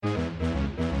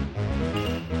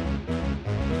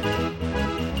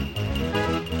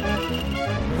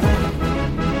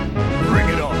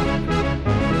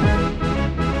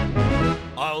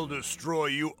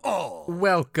you all.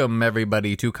 Welcome,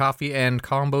 everybody, to Coffee and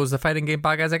Combos, the fighting game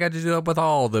podcast. I got you up with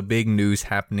all the big news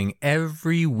happening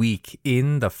every week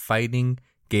in the fighting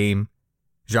game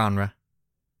genre.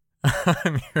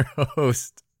 I'm your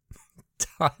host,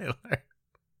 Tyler.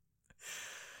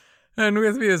 And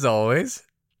with me, as always,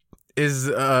 is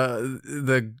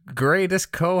the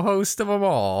greatest co-host of them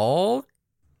all,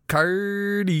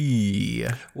 Cardi.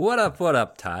 What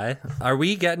up, Ty? Are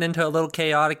we getting into a little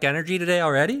chaotic energy today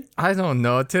already? I don't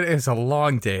know. Today was a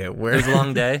long day at work. It was a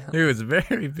long day. It was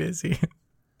very busy.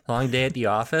 Long day at the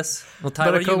office. Well, Ty,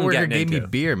 But what a are you coworker getting gave into? me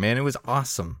beer, man. It was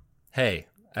awesome. Hey,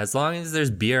 as long as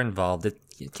there's beer involved, it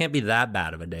can't be that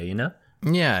bad of a day, you know?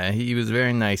 Yeah, he was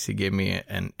very nice. He gave me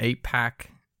an 8-pack,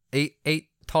 eight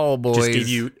tall boys. Just give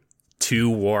you 2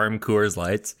 warm Coors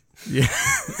Lights. Yeah.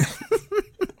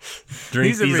 Drink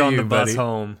These are these for on you, the bus buddy.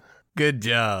 home. Good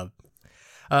job.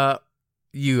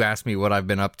 You asked me what I've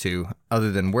been up to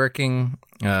other than working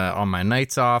on my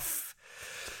nights off.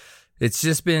 It's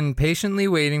just been patiently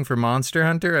waiting for Monster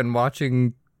Hunter and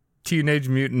watching Teenage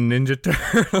Mutant Ninja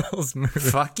Turtles movies.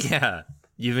 Fuck yeah.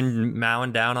 You've been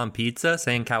mowing down on pizza,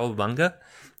 saying cowabunga?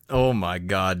 Oh my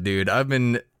god, dude. I've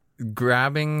been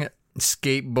grabbing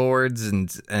skateboards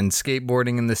and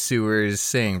skateboarding in the sewers,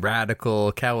 saying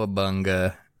radical,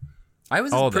 cowabunga. I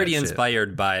was All that pretty shit.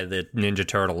 inspired by the Ninja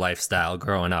Turtle lifestyle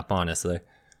growing up, honestly.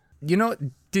 You know,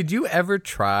 did you ever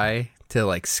try to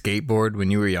like skateboard when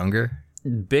you were younger?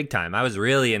 Big time. I was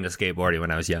really into skateboarding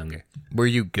when I was younger. Were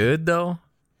you good though?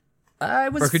 I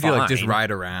was Or could you like just fine.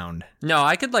 ride around? No,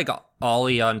 I could like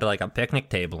ollie onto like a picnic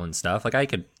table and stuff. Like I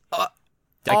could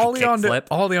Ollie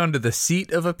kickflip. onto the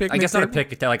seat of a picnic I guess not a table?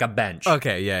 picnic, like a bench.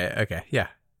 Okay, yeah.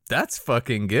 That's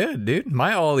fucking good, dude.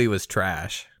 My Ollie was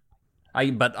trash.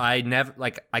 But I never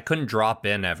I couldn't drop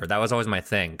in ever. That was always my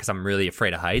thing because I'm really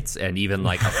afraid of heights, and even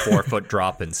like a 4-foot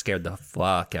drop in scared the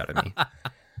fuck out of me.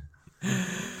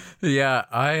 Yeah,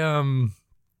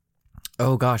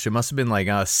 oh gosh, it must have been like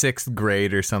 6th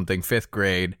grade or something, 5th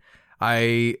grade.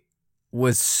 I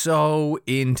was so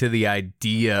into the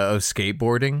idea of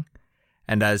skateboarding,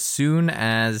 and as soon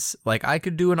as like I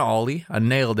could do an ollie, I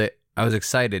nailed it. I was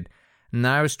excited. And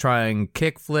I was trying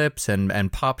kick flips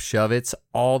and pop shove-its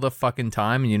all the fucking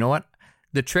time. And you know what?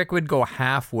 The trick would go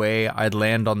halfway. I'd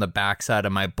land on the backside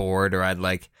of my board, or I'd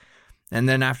like... And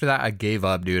then after that, I gave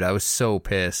up, dude. I was so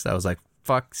pissed. I was like,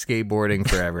 fuck skateboarding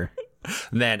forever.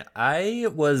 Man, I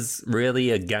was really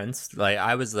against. Like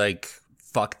I was like,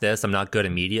 fuck this. I'm not good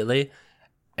immediately.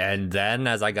 And then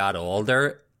as I got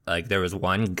older, like there was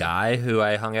one guy who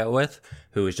I hung out with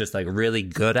who was just like really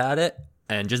good at it.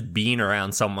 And just being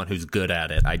around someone who's good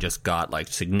at it, I just got like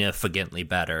significantly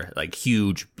better, like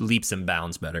huge leaps and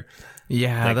bounds better.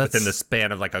 Yeah, Like that's... within the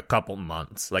span of like a couple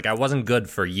months. Like I wasn't good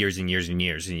for years and years and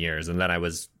years and years, and then I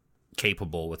was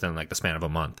capable within like the span of a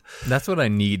month. That's what I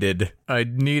needed. I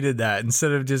needed that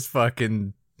instead of just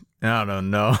fucking, I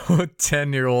don't know,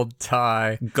 10-year-old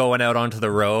Ty. Going out onto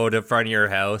the road in front of your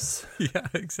house, Yeah,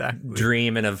 exactly.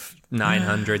 dreaming of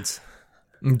 900s.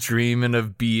 Dreaming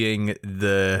of being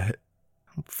the...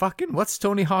 Fucking, what's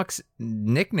Tony Hawk's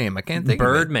nickname? I can't think of it.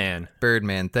 Birdman,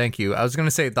 Birdman, thank you. I was going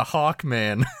to say the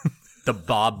Hawkman. the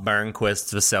Bob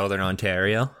Burnquist of Southern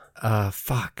Ontario.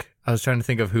 Fuck. I was trying to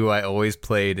think of who I always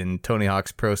played in Tony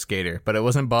Hawk's Pro Skater, but it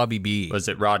wasn't Bobby B. Was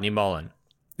it Rodney Mullen?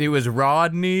 It was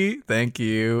Rodney. Thank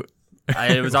you.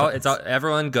 It was all. It's all.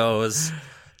 Everyone goes.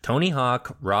 Tony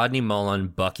Hawk, Rodney Mullen,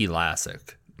 Bucky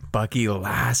Lassick. Bucky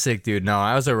Lassick, dude. No,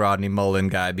 I was a Rodney Mullen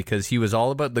guy because he was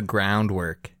all about the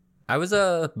groundwork. I was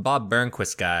a Bob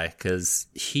Burnquist guy because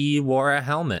he wore a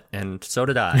helmet, and so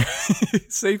did I.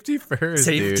 Safety first,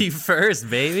 Safety dude. first,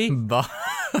 baby. Bo-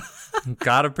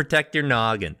 Gotta protect your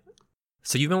noggin.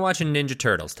 So you've been watching Ninja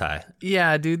Turtles, Ty.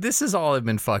 Yeah, dude, this is all I've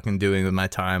been fucking doing with my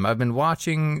time. I've been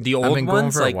watching... The I've old been going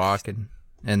ones, for like- a walk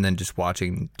and then just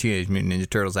watching Teenage Mutant Ninja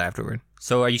Turtles afterward.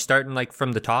 So are you starting like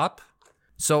from the top?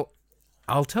 So,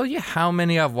 I'll tell you how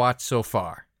many I've watched so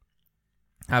far.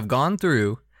 I've gone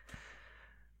through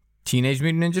Teenage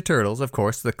Mutant Ninja Turtles, of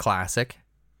course, the classic.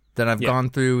 Then I've gone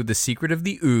through The Secret of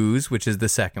the Ooze, which is the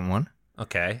second one.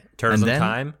 Okay. Turtles And in then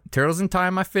Time. Turtles in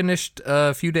Time I finished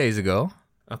a few days ago.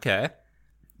 Okay.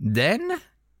 Then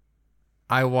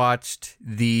I watched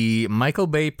the Michael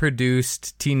Bay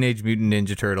produced Teenage Mutant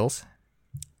Ninja Turtles.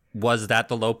 Was that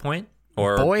the low point?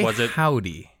 Or Boy, was it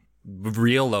howdy.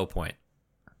 real low point?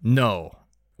 No,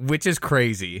 which is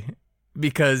crazy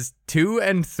because 2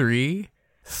 and 3,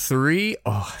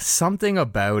 something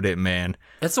about it, man.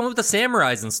 That's the one with the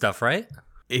samurais and stuff, right?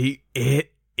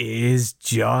 It is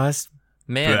just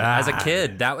Man, as a bad.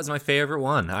 kid, that was my favorite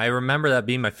one. I remember that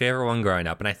being my favorite one growing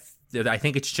up, and I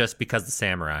think it's just because the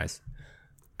samurais.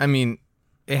 I mean,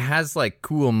 it has like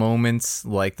cool moments,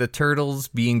 like the turtles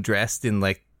being dressed in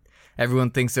like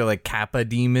everyone thinks they're like Kappa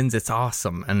demons. It's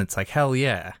awesome, and it's like hell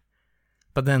yeah.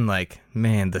 But then like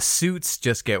man, the suits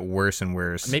just get worse and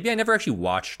worse. Maybe I never actually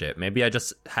watched it. Maybe I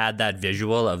just had that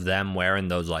visual of them wearing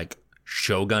those like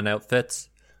Shogun outfits.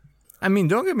 I mean,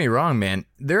 don't get me wrong, man.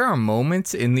 There are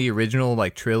moments in the original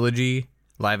like trilogy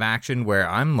live action where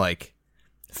I'm like,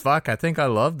 fuck, I think I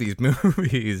love these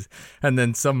movies. And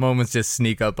then some moments just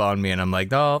sneak up on me and I'm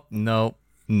like, oh, no,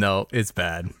 it's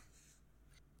bad.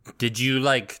 Did you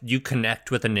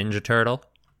connect with a Ninja Turtle?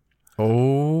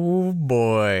 Oh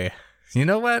boy. You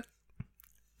know what?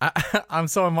 I'm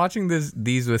watching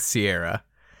these with Sierra,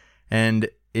 and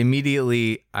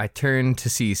immediately I turn to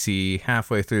CC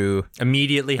halfway through.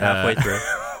 Immediately halfway through.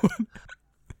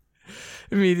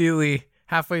 Immediately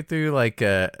halfway through, like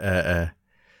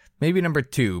maybe number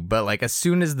 2, but like as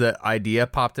soon as the idea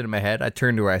popped into my head, I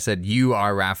turned to her. I said, "You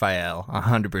are Raphael,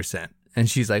 100%." And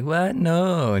she's like, "What?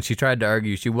 No." And she tried to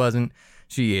argue. She wasn't.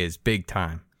 She is big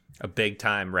time. A big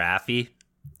time Raffy.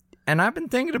 And I've been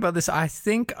thinking about this. I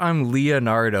think I'm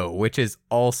Leonardo, which is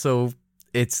also,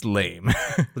 it's lame.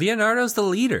 Leonardo's the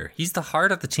leader. He's the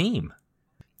heart of the team.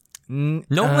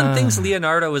 No one thinks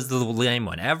Leonardo is the lame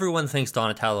one. Everyone thinks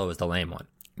Donatello is the lame one.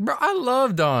 Bro, I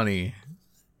love Donnie.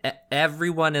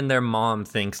 Everyone and their mom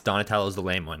thinks Donatello's the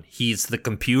lame one. He's the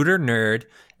computer nerd,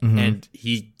 and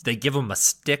they give him a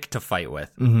stick to fight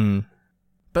with. Mm-hmm.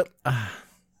 But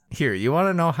here, you want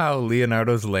to know how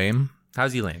Leonardo's lame?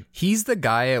 How's he lame? He's the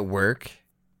guy at work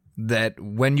that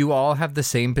when you all have the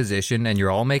same position and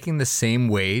you're all making the same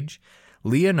wage,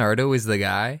 Leonardo is the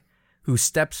guy who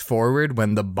steps forward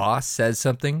when the boss says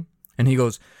something and he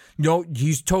goes, "Yo,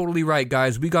 he's totally right,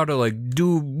 guys. We gotta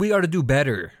do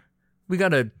better. We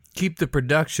gotta keep the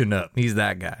production up." He's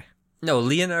that guy. No,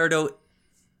 Leonardo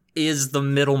is the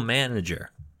middle manager.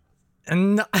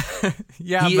 And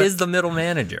yeah, he is the middle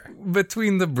manager.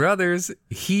 Between the brothers,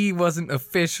 he wasn't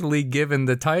officially given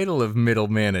the title of middle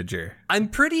manager. I'm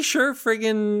pretty sure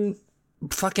fucking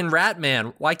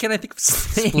Ratman. Why can't I think of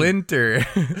his name? Splinter.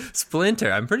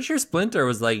 Splinter. I'm pretty sure Splinter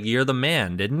was like, "You're the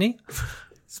man," didn't he?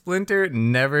 Splinter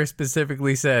never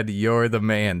specifically said, "You're the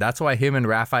man." That's why him and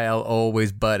Raphael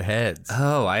always butt heads.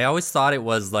 Oh, I always thought it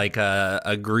was like a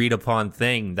agreed upon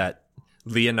thing that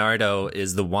Leonardo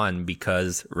is the one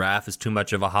because Raph is too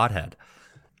much of a hothead.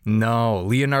 No,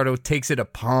 Leonardo takes it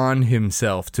upon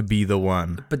himself to be the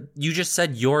one. But you just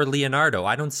said you're Leonardo.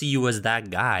 I don't see you as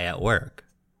that guy at work.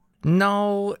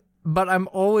 No, but I'm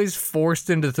always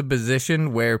forced into the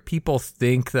position where people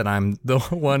think that I'm the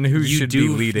one who should be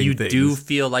leading things. You do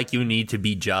feel like you need to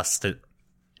be just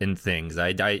in things.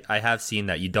 I have seen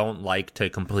that you don't like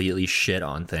to completely shit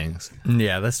on things.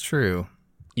 Yeah, that's true.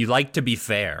 You like to be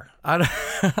fair. I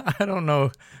don't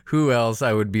know who else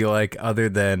I would be like other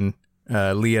than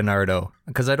Leonardo,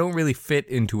 because I don't really fit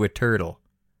into a turtle.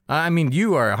 I mean,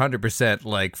 you are 100%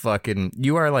 like fucking,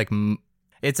 you are like,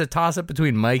 it's a toss-up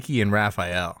between Mikey and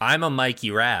Raphael. I'm a Mikey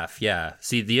Raph, yeah.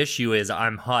 See, the issue is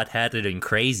I'm hot-headed and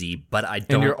crazy, but I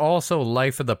don't... And you're also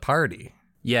life of the party.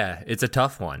 Yeah, it's a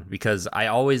tough one, because I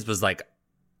always was like,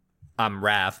 I'm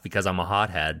Raph because I'm a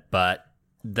hothead, but...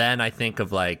 Then I think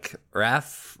of like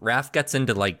Raph gets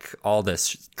into like all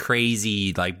this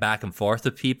crazy like back and forth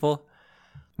with people.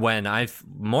 When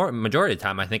majority of the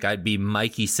time I think I'd be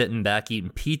Mikey sitting back eating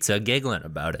pizza, giggling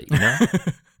about it, you know?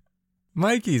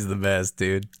 Mikey's the best,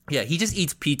 dude. Yeah, he just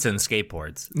eats pizza and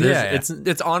skateboards. Yeah.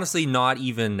 It's honestly not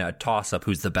even a toss up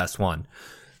who's the best one.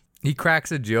 He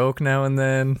cracks a joke now and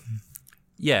then.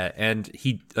 Yeah, and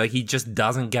he just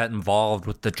doesn't get involved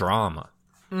with the drama.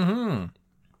 Mm-hmm.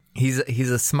 He's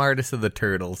the smartest of the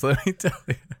turtles, let me tell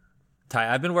you.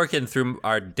 Ty, I've been working through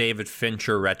our David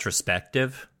Fincher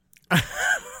retrospective.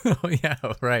 Oh, yeah,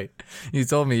 right. You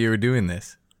told me you were doing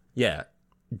this. Yeah.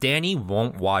 Danny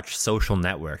won't watch Social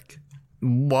Network.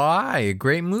 Why?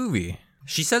 Great movie.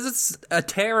 She says it's a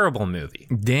terrible movie.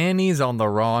 Danny's on the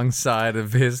wrong side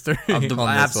of history.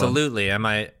 Absolutely.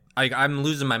 I'm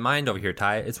losing my mind over here,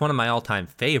 Ty. It's one of my all-time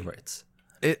favorites.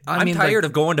 I'm tired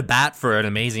of going to bat for an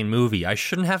amazing movie. I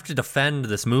shouldn't have to defend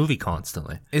this movie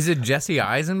constantly. Is it Jesse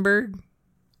Eisenberg?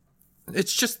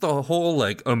 It's just the whole,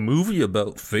 like, a movie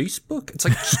about Facebook? It's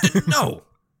like, no.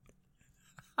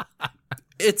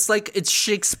 It's like, it's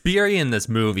Shakespearean, this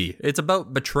movie. It's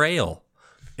about betrayal.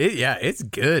 It's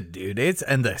good, dude.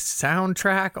 And the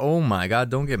soundtrack, oh my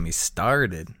God, don't get me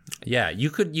started. Yeah, you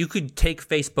could take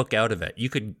Facebook out of it. You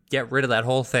could get rid of that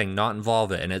whole thing, not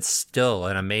involve it, and it's still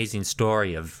an amazing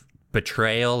story of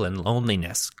betrayal and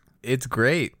loneliness. It's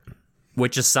great.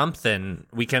 which is something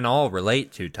we can all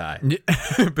relate to, Ty.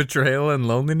 Betrayal and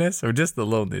loneliness, or just the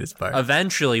loneliness part?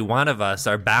 Eventually, one of us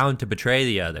are bound to betray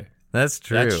the other. That's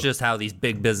true. That's just how these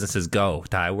big businesses go,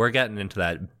 Ty. We're getting into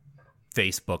that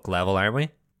Facebook level, aren't we?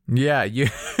 Yeah, you.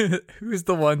 Who's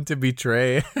the one to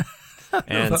betray?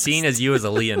 And seeing as you as a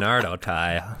Leonardo,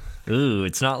 Ty, ooh,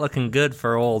 it's not looking good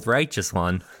for old righteous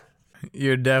one.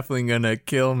 You're definitely gonna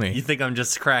kill me. You think I'm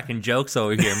just cracking jokes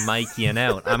over here, Mikeying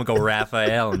out? I'm gonna go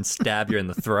Raphael and stab you in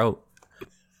the throat.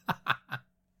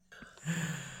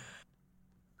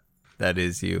 That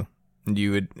is you.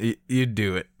 You'd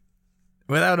do it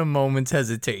without a moment's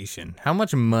hesitation. How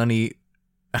much money?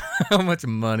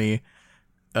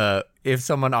 If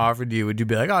someone offered you, would you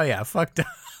be like, oh yeah, fuck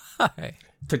die?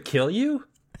 To kill you?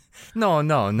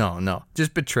 No.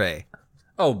 Just betray.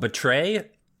 Oh, betray?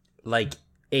 Like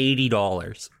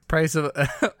 $80. Price of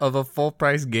a full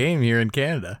price game here in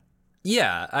Canada.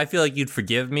 Yeah, I feel like you'd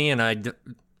forgive me, and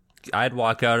I'd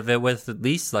walk out of it with at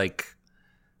least like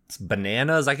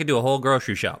bananas. I could do a whole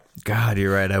grocery shop. God,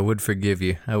 you're right. I would forgive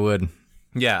you. I would.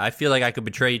 Yeah, I feel like I could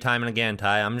betray you time and again,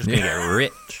 Ty. I'm just gonna get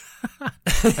rich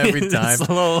Every time.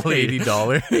 slowly.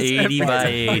 $80. 80 by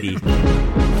 80.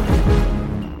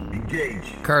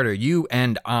 Engage. Carter, you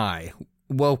and I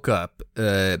woke up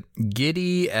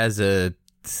giddy as a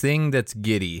thing that's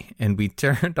giddy, and we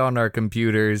turned on our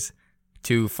computers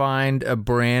to find a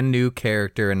brand new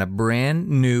character and a brand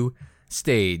new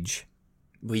stage.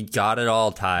 We got it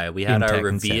all, Ty. We had In our Tekken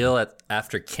reveal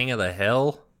after King of the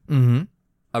Hill. Mm-hmm.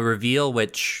 A reveal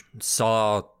which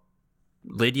saw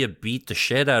Lydia beat the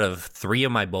shit out of 3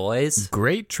 of my boys.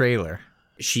 Great trailer.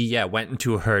 She went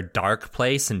into her dark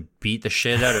place and beat the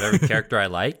shit out of every character I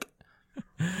like.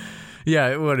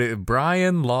 Yeah,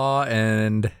 Brian, Law,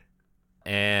 and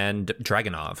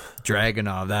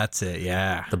Dragunov, that's it,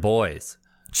 yeah. the boys.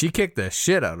 She kicked the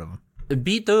shit out of him.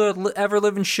 Beat the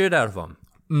ever-living shit out of them.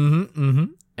 Mm-hmm.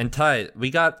 And Ty, we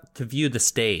got to view the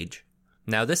stage.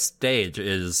 Now, this stage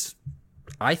is,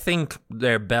 I think,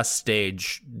 their best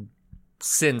stage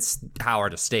since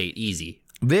Howard Estate, easy.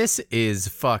 This is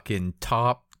fucking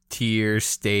top tier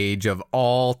stage of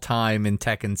all time in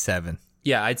Tekken 7.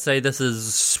 Yeah, I'd say it's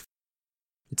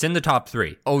in the top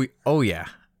 3. Oh yeah.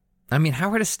 I mean,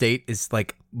 Howard Estate is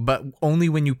like, but only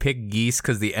when you pick Geese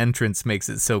because the entrance makes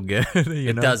it so good.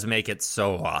 It does make it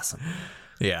so awesome.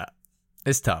 Yeah,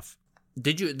 it's tough.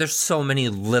 There's so many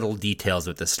little details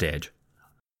with this stage.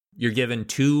 You're given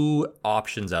 2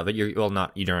 options of it. You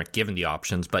aren't given the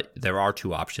options, but there are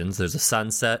 2 options. There's a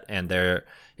sunset and there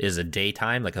is a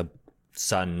daytime, like a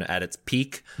sun at its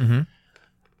peak. Mm-hmm.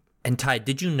 And Ty,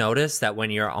 did you notice that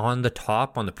when you're on the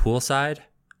top, on the pool side,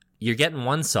 you're getting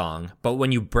one song, but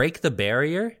when you break the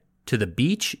barrier to the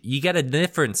beach, you get a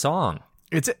different song.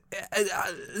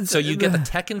 So you get the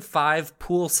Tekken 5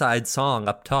 poolside song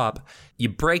up top. You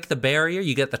break the barrier,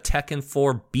 you get the Tekken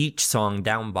 4 beach song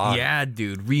down bottom. Yeah,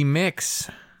 dude, remixes.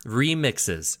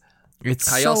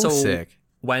 It's I so also sick.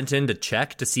 Went in to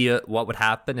check to see what would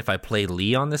happen if I played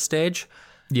Lee on this stage.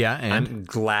 Yeah, and I'm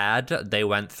glad they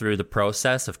went through the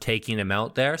process of taking him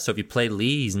out there. So if you play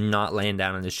Lee, he's not laying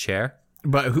down in his chair.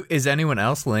 But is anyone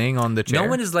else laying on the chair? No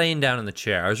one is laying down in the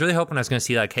chair. I was really hoping I was going to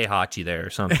see like Heihachi there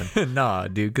or something. Nah,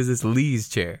 dude, because it's Lee's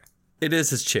chair. It is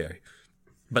his chair.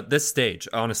 But this stage,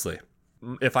 honestly,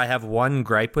 if I have one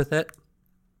gripe with it,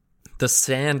 the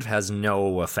sand has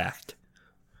no effect.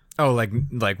 Oh,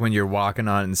 like when you're walking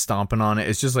on it and stomping on it,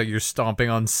 it's just like you're stomping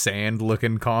on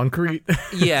sand-looking concrete.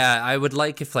 Yeah, I would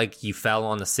like if like you fell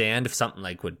on the sand, if something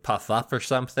like would puff up or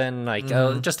something, like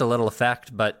just a little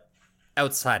effect. But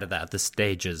outside of that, the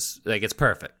stage is like it's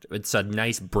perfect. It's a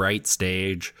nice bright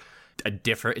stage,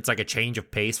 it's like a change of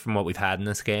pace from what we've had in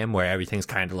this game, where everything's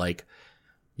kind of like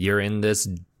you're in this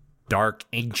dark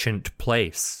ancient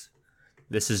place.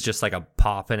 This is just like a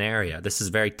poppin' area. This is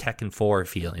very Tekken 4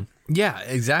 feeling. Yeah,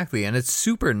 exactly. And it's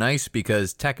super nice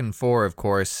because Tekken 4, of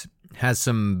course, has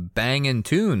some banging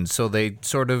tunes. So they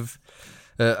sort of...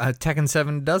 Tekken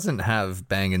 7 doesn't have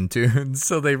banging tunes.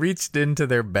 So they reached into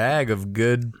their bag of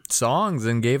good songs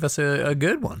and gave us a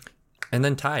good one. And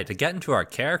then, Ty, to get into our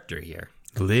character here...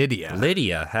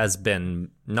 Lydia has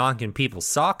been knocking people's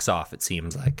socks off, it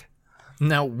seems like.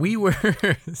 Now, we were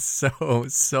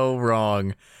so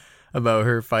wrong about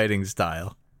her fighting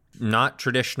style. Not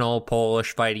traditional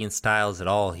Polish fighting styles at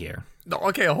all here.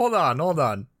 Okay, hold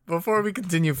on. Before we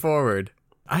continue forward,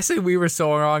 I say we were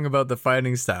so wrong about the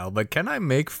fighting style, but can I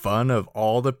make fun of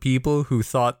all the people who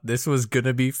thought this was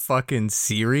gonna be fucking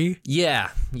Siri? Yeah.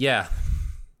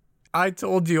 I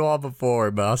told you all before,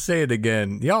 but I'll say it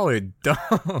again. Y'all are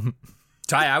dumb.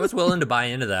 Ty, I was willing to buy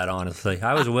into that, honestly.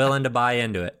 I was willing to buy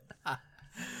into it.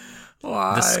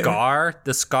 Why?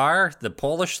 The scar, the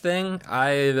Polish thing.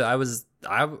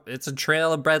 It's a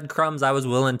trail of breadcrumbs I was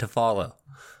willing to follow.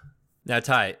 Now,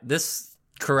 Ty, this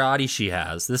karate she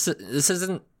has, this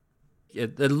isn't.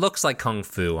 It looks like kung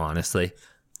fu, honestly.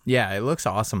 Yeah, it looks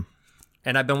awesome.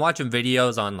 And I've been watching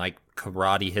videos on like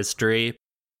karate history,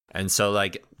 and so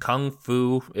like kung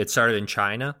fu, it started in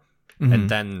China, and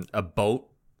then a boat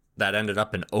that ended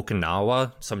up in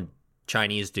Okinawa. Some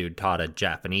Chinese dude taught a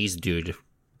Japanese dude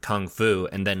kung fu,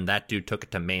 and then that dude took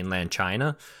it to mainland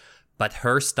China. But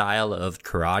her style of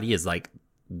karate is like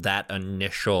that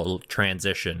initial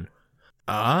transition.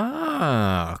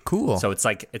 Ah, cool. So it's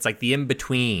like the in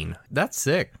between. That's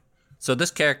sick. So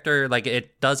this character, like,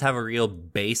 it does have a real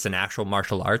base in actual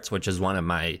martial arts, which is one of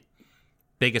my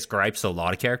biggest gripes of a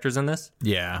lot of characters in this.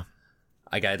 Yeah.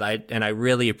 I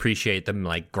really appreciate them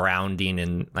like grounding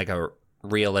in like a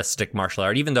realistic martial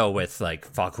art, even though with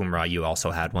like Fakumra you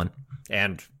also had one,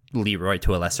 and Leroy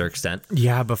to a lesser extent.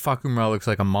 Yeah, but Fakumra looks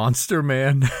like a monster,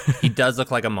 man. He does look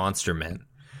like a monster, man.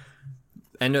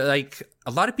 And like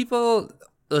a lot of people,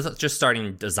 just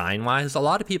starting design wise, a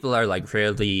lot of people are like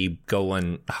really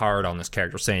going hard on this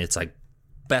character, saying it's like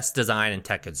best design in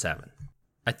Tekken 7.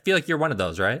 I feel like you're one of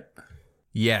those, right?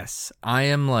 Yes, I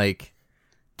am like,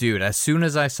 dude, as soon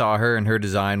as I saw her and her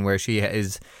design where she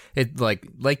is, it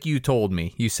like you told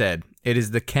me, you said, it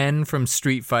is the Ken from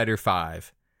Street Fighter V.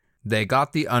 They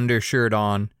got the undershirt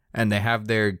on and they have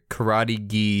their karate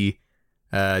gi,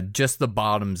 just the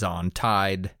bottoms on,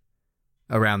 tied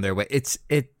around their waist.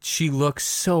 She looks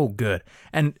so good.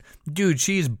 And dude,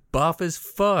 she's buff as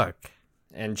fuck.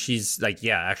 And she's like,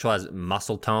 yeah, actually has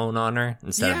muscle tone on her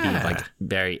instead of being like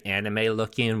very anime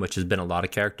looking, which has been a lot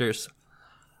of characters.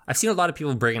 I've seen a lot of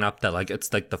people bringing up that like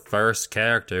it's like the first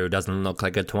character who doesn't look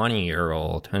like a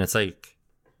 20-year-old, and it's like,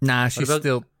 nah, she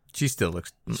still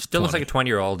looks looks like a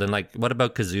 20-year-old. And like, what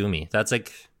about Kazumi? That's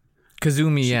like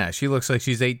Kazumi. Yeah, she looks like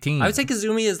she's 18. I would say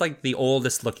Kazumi is like the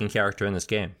oldest looking character in this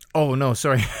game. Oh no,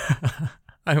 sorry,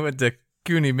 I went to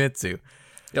Kunimitsu.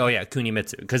 Oh yeah,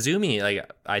 Kunimitsu. Kazumi, like,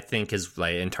 I think is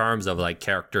like, in terms of like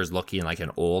characters looking like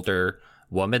an older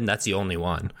woman, that's the only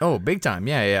one. Oh, big time.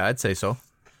 Yeah, I'd say so.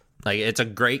 Like, it's a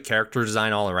great character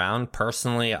design all around.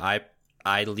 Personally, I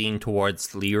lean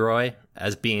towards Leroy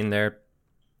as being their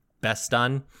best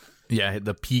done. Yeah,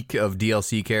 the peak of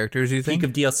DLC characters, you think? Peak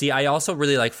of DLC. I also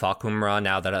really like Fakumra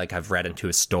now that like I've read into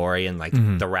his story and like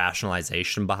the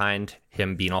rationalization behind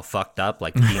him being all fucked up,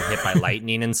 like being hit by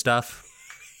lightning and stuff.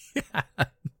 Yeah,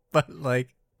 but like,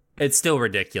 it's still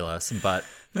ridiculous, but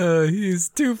he's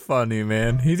too funny,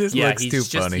 man. He just looks too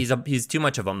funny. He's too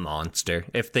much of a monster.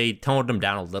 If they toned him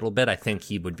down a little bit, I think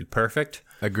he would be perfect.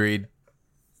 Agreed.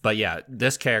 But yeah,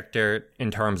 this character, in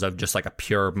terms of just like a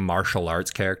pure martial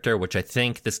arts character, which I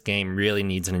think this game really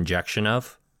needs an injection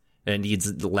of, it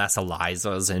needs less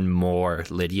Elizas and more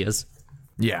Lydias.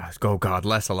 Yeah, oh God,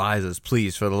 less Elizas,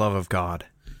 please, for the love of God.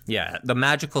 Yeah, the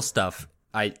magical stuff.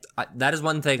 I that is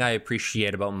one thing I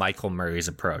appreciate about Michael Murray's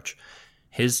approach.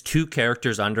 His two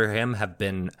characters under him have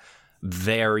been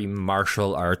very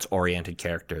martial arts oriented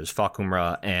characters,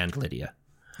 Fakumra and Lydia.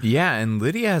 Yeah, and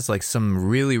Lydia has like some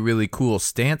really, really cool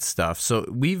stance stuff. So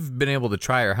we've been able to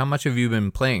try her. How much have you been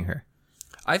playing her?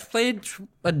 I've played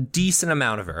a decent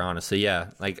amount of her, honestly.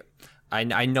 Yeah, like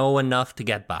I know enough to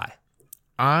get by.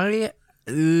 I've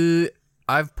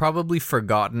probably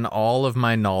forgotten all of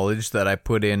my knowledge that I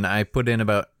put in. I put in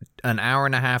about an hour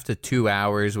and a half to 2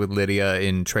 hours with Lydia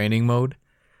in training mode.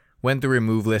 Went the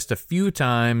remove list a few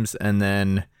times and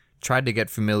then tried to get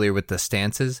familiar with the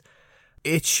stances.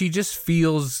 She just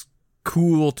feels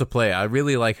cool to play. I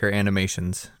really like her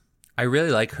animations. I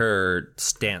really like her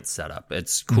stance setup.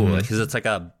 It's cool because it's like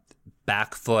a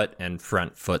back foot and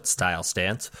front foot style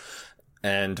stance.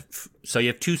 And so you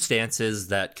have two stances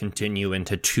that continue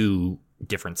into two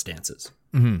different stances.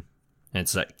 Mm-hmm. And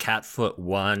it's like cat foot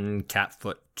 1, cat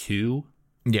foot 2.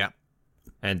 Yeah.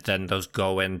 And then those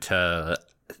go into,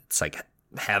 it's like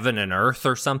heaven and earth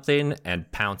or something,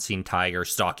 and pouncing tiger,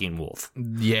 stalking wolf.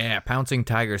 Yeah, pouncing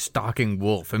tiger, stalking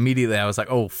wolf. Immediately I was like,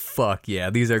 oh, fuck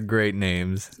yeah, these are great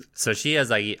names. So she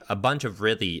has like a bunch of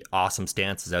really awesome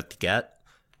stances out to get,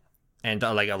 and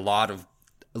like a lot of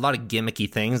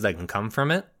gimmicky things that can come from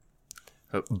it.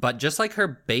 But just like her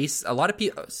base, a lot of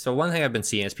people. So one thing I've been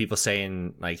seeing is people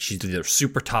saying like she's either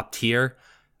super top tier,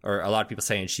 or a lot of people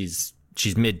saying she's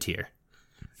mid tier.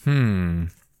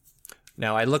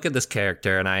 Now I look at this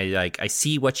character and I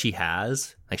see what she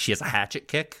has. Like, she has a hatchet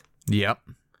kick. Yep.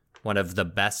 One of the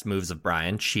best moves of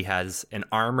Brian. She has an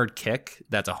armored kick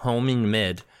that's a homing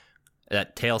mid,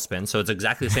 that tailspin. So it's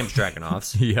exactly the same as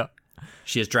Dragunov's. Yep.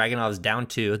 She has Dragunov's down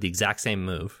 2, the exact same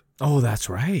move. Oh, that's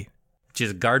right. She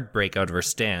has a guard break out of her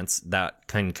stance that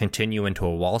can continue into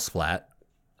a wall splat.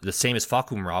 The same as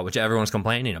Fakumra, which everyone's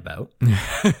complaining about.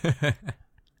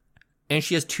 And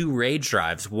she has 2 rage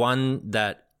drives.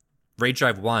 Rage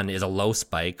drive 1 is a low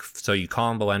spike, so you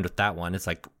combo end with that one. It's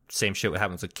like same shit what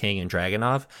happens with King and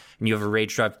Dragunov. And you have a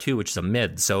rage drive 2, which is a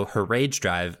mid. So her rage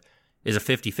drive is a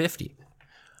 50-50.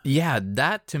 Yeah,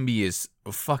 that to me is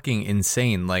fucking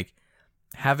insane. Like,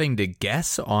 having to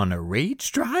guess on a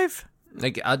rage drive?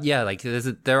 Like, yeah, like,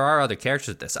 there are other characters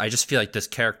with this. I just feel like this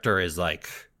character is, like...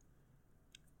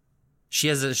 She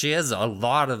has a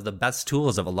lot of the best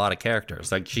tools of a lot of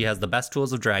characters. Like, she has the best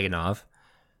tools of Dragunov.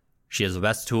 She has the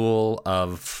best tool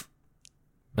of...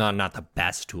 No, not the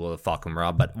best tool of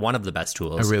Fakumra, but one of the best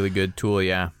tools. A really good tool,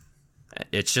 yeah.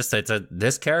 It's just,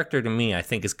 this character to me, I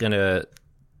think, is going to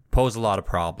pose a lot of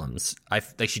problems.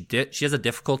 She has a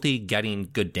difficulty getting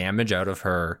good damage out of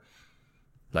her...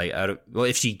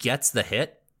 if she gets the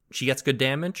hit, she gets good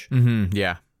damage. Mm-hmm,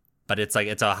 yeah. But it's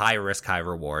a high risk, high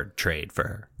reward trade for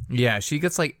her. Yeah, she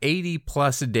gets like 80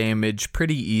 plus damage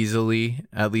pretty easily.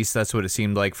 At least that's what it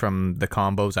seemed like from the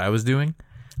combos I was doing.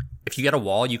 If you get a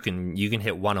wall, you can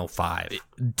hit 105.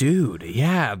 Dude,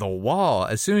 yeah, the wall.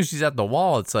 As soon as she's at the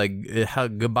wall, it's like,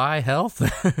 goodbye health.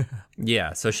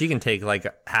 Yeah, so she can take like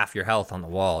half your health on the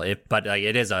wall. But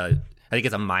it is I think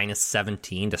it's a minus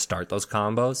 17 to start those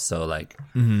combos. So like,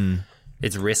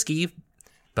 It's risky,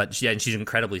 but she's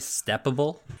incredibly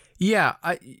steppable. Yeah,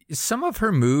 some of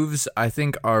her moves I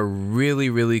think are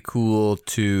really, really cool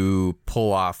to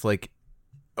pull off, like,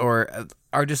 or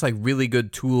are just like really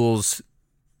good tools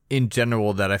in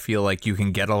general that I feel like you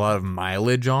can get a lot of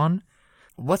mileage on.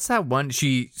 What's that one?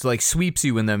 She like sweeps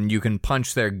you and then you can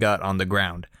punch their gut on the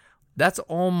ground. That's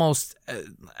almost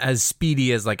as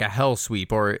speedy as like a hell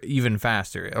sweep or even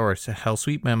faster. Or a hell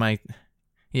sweep?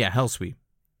 Yeah, hell sweep.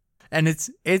 And it's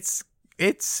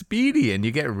speedy and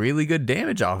you get really good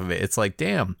damage off of it. It's like,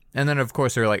 damn. And then of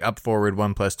course her like up forward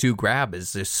 1+2 grab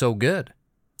is just so good.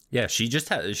 Yeah, she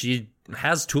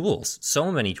has tools,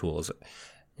 so many tools.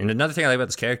 And another thing I like about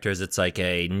this character is it's like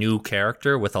a new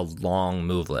character with a long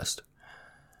move list.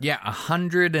 Yeah,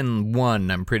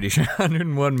 101, I'm pretty sure.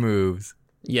 101 moves.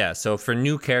 Yeah, so for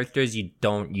new characters, you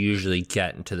don't usually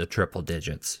get into the triple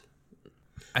digits.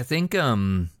 I think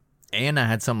Anna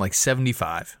had something like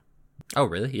 75. Oh,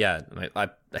 really? Yeah. I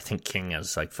think King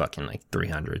has like fucking like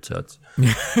 300, so it's...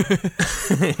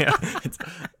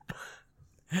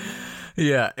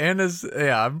 Yeah,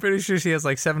 I'm pretty sure she has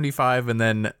like 75, and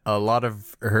then a lot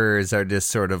of hers are just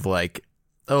sort of like,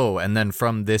 oh, and then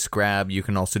from this grab, you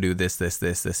can also do this.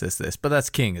 But that's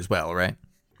King as well, right?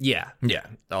 Yeah.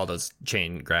 All those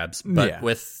chain grabs. But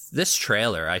with this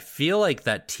trailer, I feel like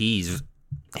that tease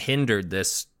hindered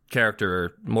this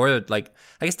character more. Like,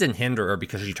 I guess didn't hinder her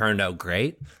because she turned out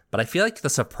great, but I feel like the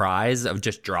surprise of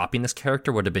just dropping this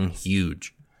character would have been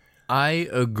huge. I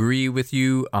agree with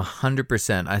you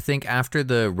 100%. I think after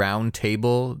the round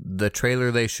table, the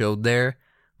trailer they showed there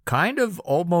kind of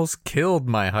almost killed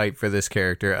my hype for this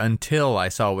character until I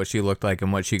saw what she looked like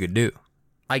and what she could do.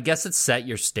 I guess it set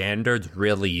your standards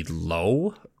really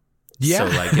low. Yeah,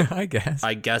 so like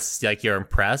I guess like you're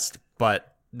impressed,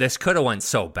 but this could have went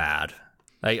so bad.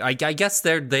 I guess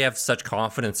they have such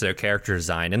confidence in their character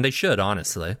design, and they should,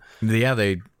 honestly. Yeah,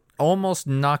 they almost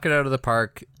knock it out of the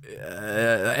park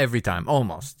every time,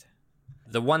 almost.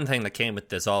 The one thing that came with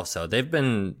this also,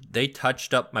 they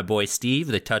touched up my boy Steve,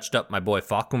 they touched up my boy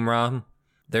Fakumra.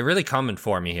 They're really coming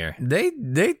for me here. They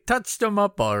touched him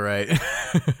up all right.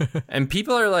 And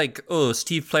people are like, oh,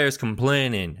 Steve player's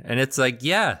complaining. And it's like,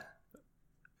 yeah,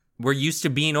 we're used to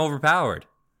being overpowered.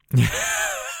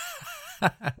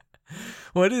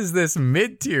 What is this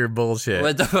mid-tier bullshit?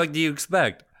 What the fuck do you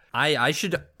expect? I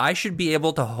should be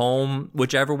able to home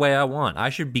whichever way I want. I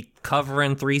should be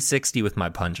covering 360 with my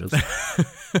punches.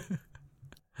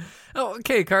 Oh,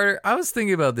 okay, Carter. I was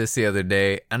thinking about this the other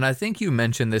day, and I think you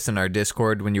mentioned this in our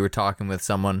Discord when you were talking with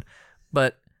someone,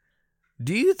 but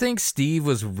do you think Steve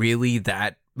was really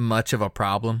that much of a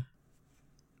problem?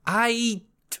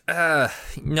 No,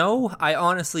 I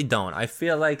honestly don't. I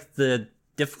feel like the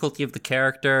difficulty of the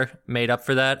character made up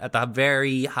for that. At the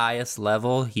very highest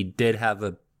level, he did have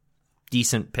a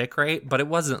decent pick rate, but it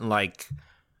wasn't like...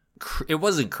 It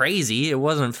wasn't crazy. It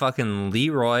wasn't fucking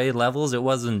Leroy levels. It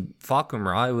wasn't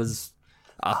Fakumra. It was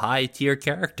a high tier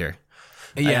character.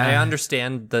 Yeah, I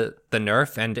understand the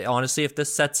nerf, and honestly, if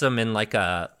this sets him in like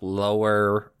a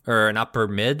lower or an upper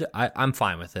mid, I'm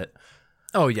fine with it.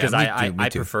 Oh yeah, because I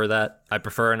prefer that. I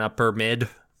prefer an upper mid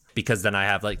because then I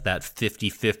have like that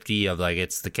 50-50 of like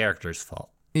it's the character's fault.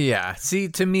 Yeah, see,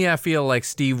 to me, I feel like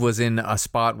Steve was in a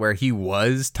spot where he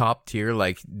was top tier.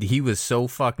 Like, he was so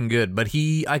fucking good, but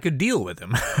I could deal with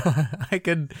him.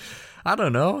 I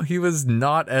don't know. He was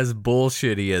not as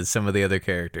bullshitty as some of the other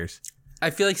characters. I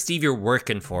feel like, Steve, you're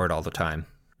working for it all the time.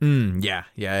 Yeah.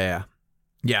 Yeah,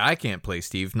 I can't play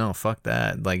Steve. No, fuck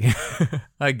that. Like,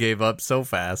 I gave up so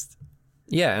fast.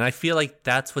 Yeah, and I feel like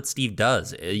that's what Steve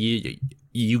does.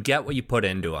 You get what you put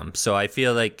into him. So I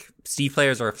feel like Steve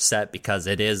players are upset because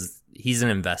he's an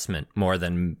investment more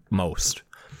than most.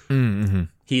 Mm-hmm.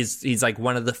 He's like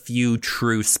one of the few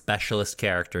true specialist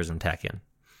characters in Tekken.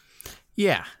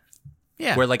 Yeah.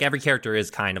 Where like every character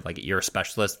is kind of like you're a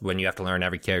specialist when you have to learn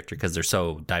every character because they're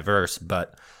so diverse.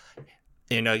 But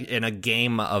in a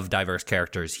game of diverse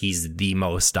characters, he's the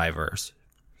most diverse.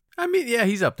 I mean, yeah,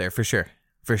 he's up there for sure.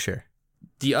 For sure.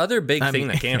 The other big thing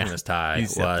that came from this tie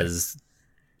was,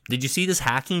 did you see this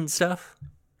hacking stuff?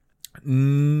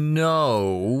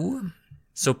 No.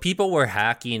 So people were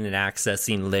hacking and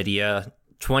accessing Lydia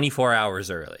 24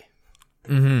 hours early.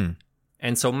 Mm-hmm.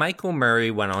 And so Michael Murray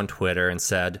went on Twitter and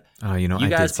said, you I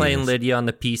guys playing Lydia on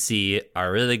the PC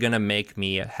are really going to make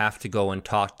me have to go and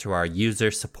talk to our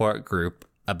user support group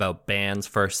about bans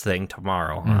first thing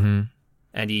tomorrow. Huh? Mm-hmm.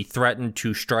 And he threatened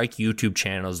to strike YouTube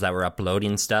channels that were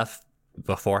uploading stuff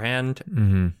beforehand.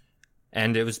 Mm-hmm.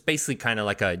 And it was basically kind of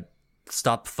like a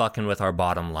stop fucking with our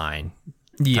bottom line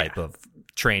type of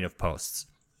train of posts.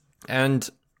 And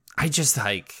I just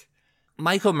like,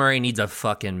 Michael Murray needs a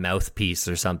fucking mouthpiece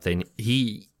or something.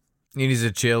 He needs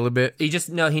to chill a bit. He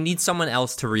needs someone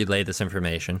else to relay this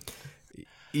information.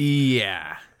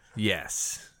 Yeah.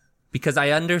 Yes. Because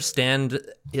I understand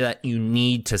that you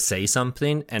need to say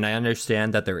something, and I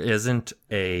understand that there isn't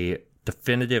a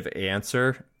definitive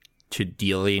answer to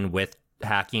dealing with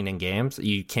hacking in games.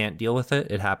 You can't deal with it.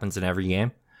 It happens in every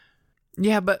game.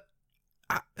 Yeah, but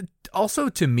also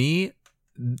to me,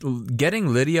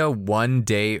 getting Lydia 1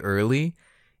 day early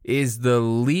is the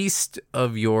least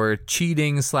of your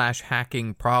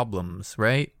cheating/hacking problems,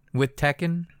 right? With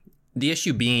Tekken? The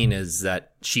issue being is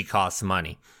that she costs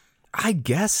money. I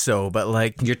guess so, but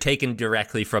like... You're taken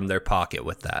directly from their pocket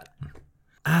with that.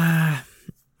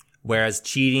 Whereas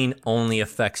cheating only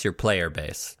affects your player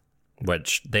base,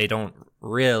 which they don't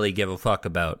really give a fuck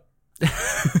about.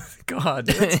 God,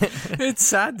 it's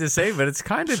sad to say, but it's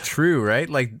kind of true, right?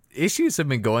 Like, issues have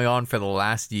been going on for the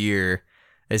last year,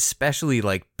 especially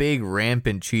like big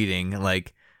rampant cheating.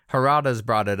 Like, Harada's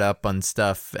brought it up on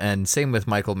stuff, and same with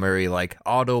Michael Murray, like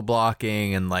auto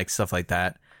blocking and like stuff like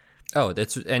that. Oh,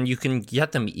 and you can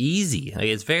get them easy. Like,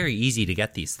 it's very easy to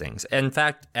get these things. In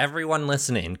fact, everyone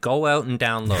listening, go out and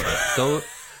download it.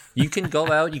 You can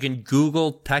go out, you can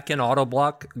Google Tekken Auto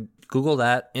Block, Google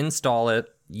that, install it,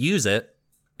 use it,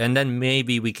 and then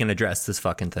maybe we can address this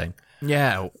fucking thing.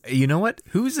 Yeah, you know what?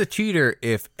 Who's a cheater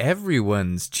if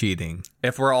everyone's cheating?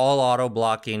 If we're all auto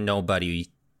blocking,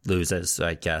 nobody loses,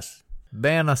 I guess.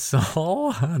 Ban us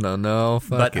all? I don't know.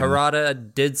 But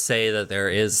Harada did say that there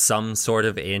is some sort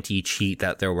of anti-cheat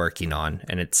that they're working on,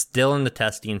 and it's still in the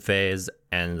testing phase,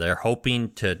 and they're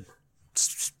hoping to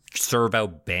serve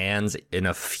out bans in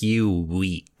a few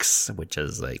weeks, which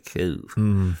is like,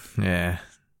 ooh. Yeah.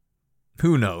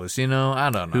 Who knows? You know, I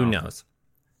don't know. Who knows?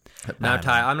 Now,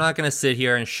 Ty, I'm not going to sit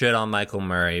here and shit on Michael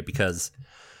Murray because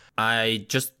I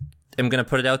just am going to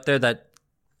put it out there that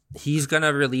he's going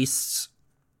to release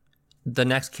the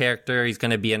next character. He's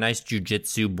going to be a nice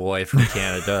jiu-jitsu boy from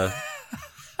Canada.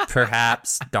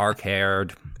 Perhaps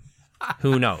dark-haired.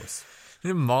 Who knows?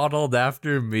 Modeled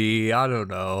after me. I don't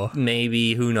know.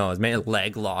 Maybe. Who knows? Maybe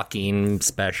leg locking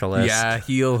specialist. Yeah,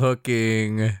 heel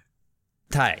hooking.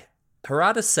 Ty,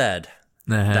 Harada said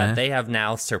that they have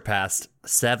now surpassed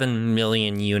 7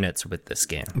 million units with this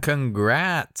game.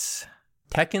 Congrats.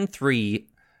 Tekken 3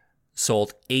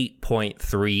 sold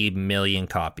 8.3 million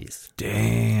copies.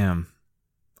 Damn.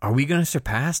 Are we going to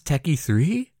surpass Tekken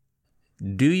 3?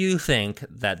 Do you think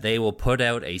that they will put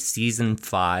out a Season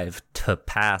 5 to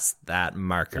pass that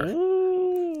marker?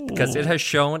 Ooh. Because it has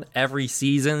shown every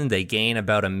season they gain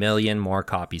about 1 million more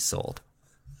copies sold.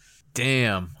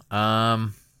 Damn.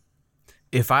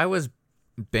 If I was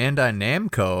Bandai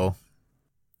Namco,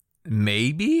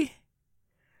 maybe?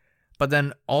 But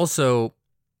then also,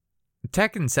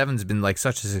 Tekken 7's been like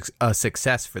such a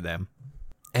success for them.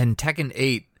 And Tekken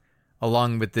 8,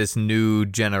 along with this new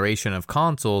generation of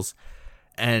consoles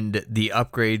and the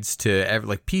upgrades to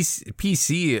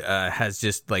PC has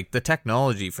just like the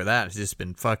technology for that has just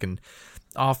been fucking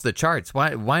off the charts.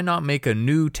 Why not make a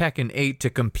new Tekken 8 to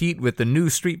compete with the new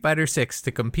Street Fighter 6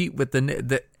 to compete with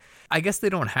the I guess they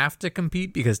don't have to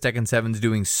compete because Tekken 7's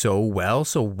doing so well,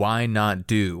 so why not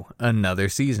do another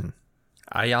season?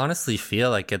 I honestly feel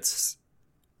like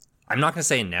I'm not going to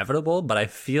say inevitable, but I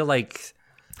feel like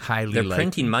Highly they're likely.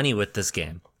 printing money with this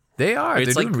game. They are.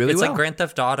 It's They're like doing really it's well. like Grand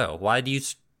Theft Auto. Why do you,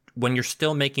 when you're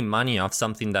still making money off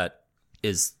something that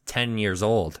is 10 years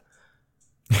old,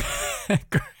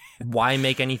 why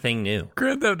make anything new?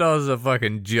 Grand Theft Auto is a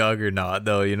fucking juggernaut,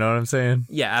 though. You know what I'm saying?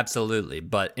 Yeah, absolutely.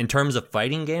 But in terms of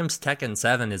fighting games, Tekken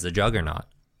 7 is a juggernaut.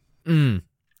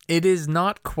 It is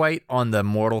not quite on the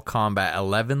Mortal Kombat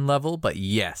 11 level, but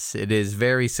yes, it is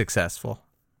very successful.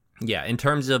 Yeah, in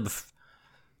terms of,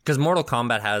 because Mortal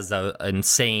Kombat has an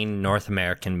insane North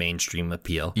American mainstream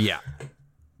appeal. Yeah.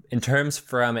 In terms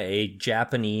from a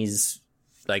Japanese,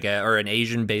 or an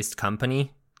Asian-based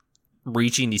company,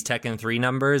 reaching these Tekken 3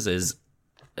 numbers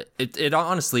it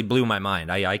honestly blew my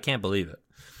mind. I can't believe it.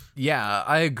 Yeah,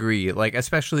 I agree. Like,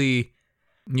 especially,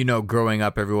 growing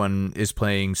up, everyone is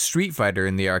playing Street Fighter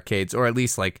in the arcades, or at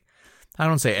least, like, I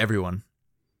don't say everyone,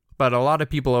 but a lot of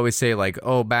people always say, like,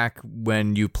 oh, back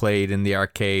when you played in the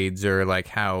arcades, or, like,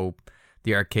 how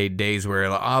the arcade days were,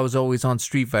 like, I was always on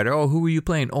Street Fighter. Oh, who were you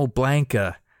playing? Oh,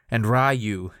 Blanca and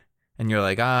Ryu. And you're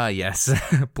like, yes,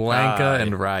 Blanca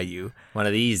and Ryu. One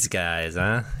of these guys,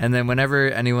 huh? And then whenever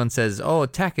anyone says, oh,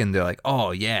 Tekken, they're like, oh,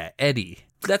 yeah, Eddie.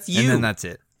 That's you. And then that's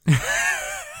it.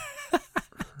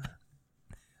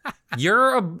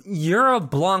 You're a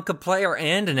Blanca player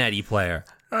and an Eddie player.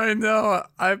 I know.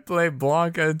 I play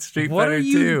Blanca in Street What Fighter are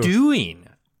you 2. doing?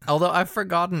 Although I've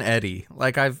forgotten Eddie.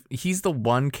 Like, he's the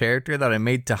one character that I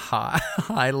made to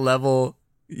high level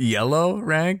yellow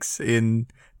ranks in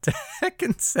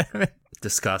Tekken 7.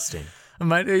 Disgusting. I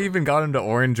might have even got him to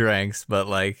orange ranks, but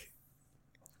like,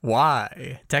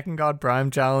 why? Tekken God Prime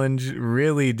Challenge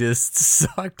really just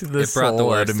sucked the It brought the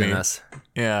soul out worst of me. in us.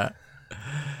 Yeah.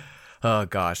 Oh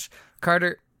gosh,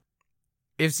 Carter.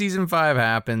 If season 5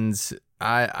 happens,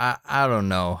 I don't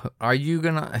know. Are you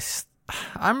gonna?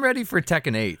 I'm ready for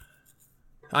Tekken 8.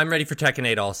 I'm ready for Tekken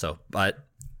 8 also, but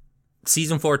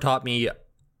season 4 taught me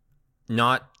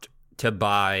not to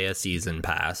buy a season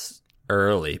pass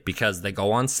early because they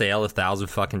go on sale 1,000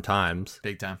 fucking times.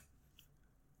 Big time.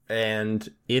 And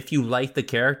if you like the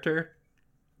character,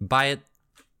 buy it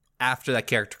after that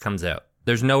character comes out.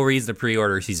 There's no reason to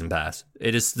pre-order a season pass.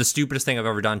 It is the stupidest thing I've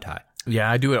ever done, Ty. Yeah,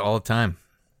 I do it all the time.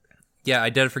 Yeah, I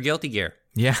did it for Guilty Gear.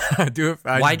 Yeah, I do it.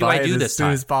 Why do I do it this as soon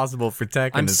time? as possible for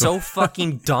Tekken? I'm as so well.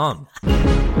 fucking dumb. Nobody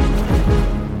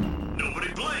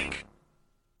blink.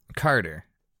 Carter.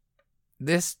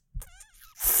 This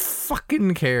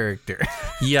fucking character.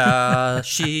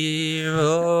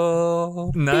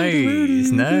 Yashiro.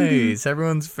 Nice.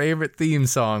 Everyone's favorite theme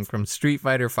song from Street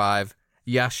Fighter V.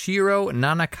 Yashiro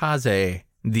Nanakaze,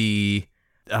 the,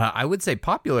 I would say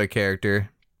popular character,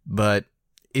 but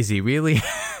is he really?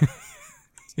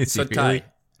 So, Ty,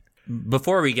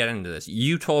 before we get into this,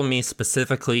 you told me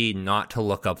specifically not to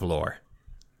look up lore.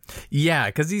 Yeah,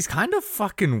 because he's kind of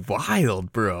fucking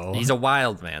wild, bro. He's a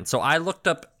wild man. So I looked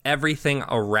up everything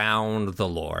around the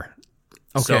lore.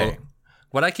 Okay. So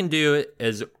what I can do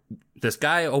is, this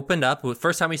guy opened up, the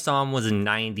first time we saw him was in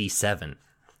 97.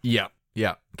 Yeah.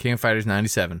 King of Fighters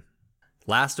 97.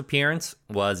 Last appearance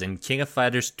was in King of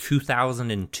Fighters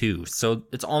 2002. So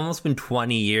it's almost been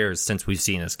 20 years since we've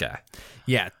seen this guy.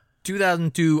 Yeah,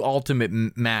 2002 Ultimate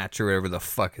Match or whatever the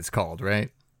fuck it's called, right?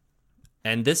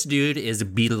 And this dude is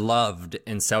beloved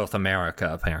in South America,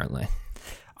 apparently.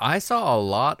 I saw a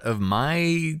lot of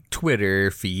my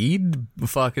Twitter feed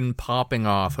fucking popping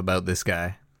off about this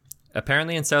guy.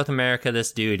 Apparently in South America,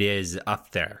 this dude is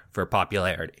up there for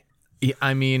popularity. Yeah,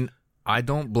 I mean, I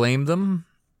don't blame them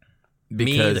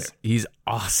Me either. because he's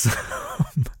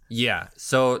awesome. Yeah,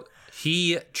 so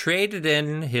he traded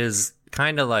in his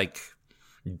kind of like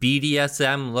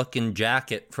BDSM looking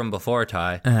jacket from before,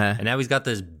 Ty, and now he's got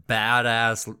this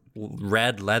badass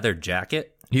red leather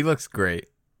jacket. He looks great.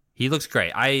 He looks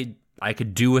great. I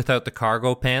could do without the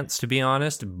cargo pants, to be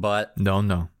honest, but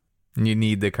No. You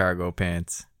need the cargo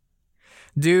pants.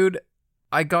 Dude,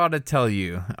 I gotta tell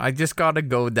you, I just gotta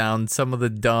go down some of the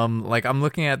dumb, like, I'm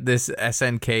looking at this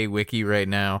SNK wiki right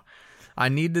now. I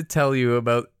need to tell you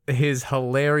about his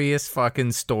hilarious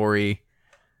fucking story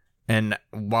and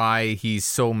why he's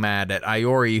so mad at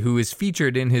Iori, who is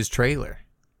featured in his trailer.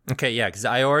 okay, yeah, because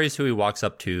Iori is who he walks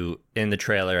up to in the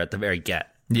trailer at the very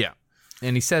get. Yeah.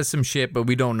 And he says some shit, but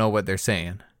we don't know what they're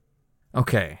saying.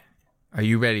 Okay. Are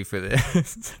you ready for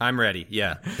this? I'm ready.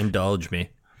 Yeah, indulge me.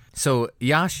 So,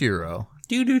 Yashiro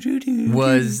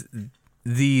was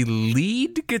the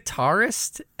lead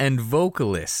guitarist and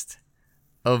vocalist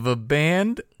of a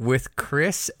band with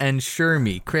Chris and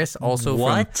Shermie. Chris also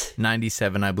What? from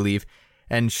 97, I believe.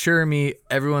 and Shermie,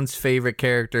 everyone's favorite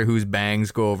character whose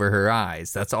bangs go over her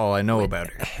eyes. That's all I know about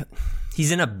her.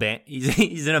 He's in a band.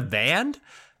 He's in a band.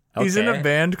 Okay. He's in a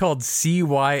band called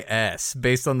CYS,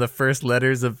 based on the first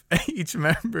letters of each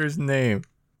member's name.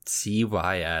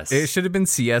 CYS. It should have been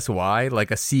CSY,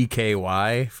 like a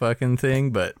CKY fucking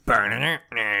thing, but yeah,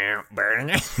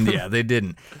 they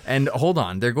didn't. And hold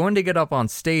on, they're going to get up on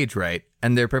stage, right?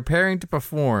 And they're preparing to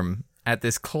perform at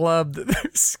this club that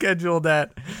they're scheduled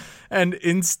at. And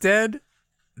instead,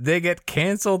 they get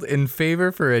canceled in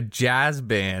favor for a jazz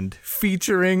band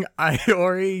featuring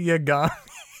Iori Yagami.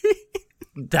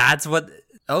 That's what.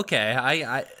 Okay,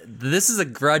 I. This is a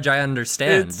grudge I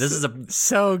understand. This is a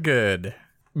so good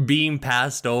being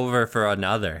passed over for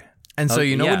another. And so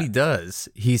you know what he does?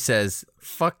 He says,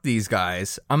 "Fuck these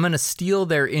guys! I'm gonna steal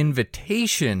their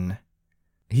invitation."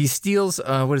 He steals.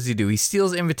 What does he do? He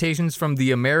steals invitations from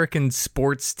the American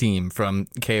sports team from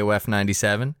KOF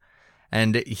 97,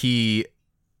 and he.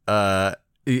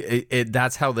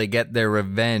 That's how they get their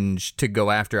revenge to go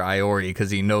after Iori,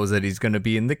 because he knows that he's going to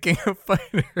be in the King of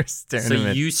Fighters tournament.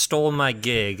 So you stole my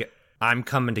gig. I'm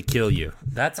coming to kill you.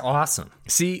 That's awesome.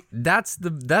 See, that's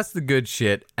the good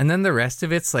shit. And then the rest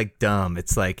of it's like dumb.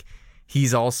 It's like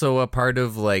he's also a part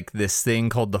of like this thing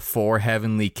called the Four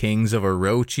Heavenly Kings of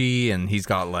Orochi, and he's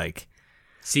got like.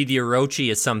 See, the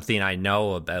Orochi is something I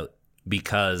know about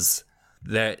because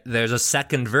there's a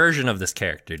second version of this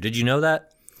character. Did you know that?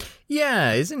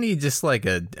 Yeah, isn't he just like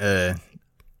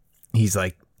he's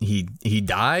like he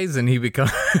dies and he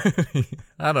becomes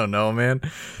I don't know, man.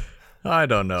 I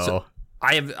don't know. So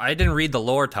I didn't read the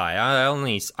lore, Ty. I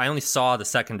only saw the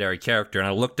secondary character and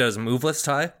I looked at his move list,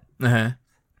 Ty. Uh-huh.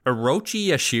 Orochi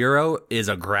Yashiro is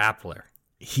a grappler.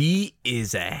 He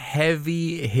is a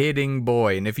heavy hitting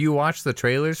boy, and if you watch the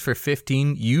trailers for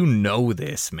 15, you know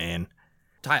this, man.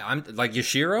 Ty, I'm like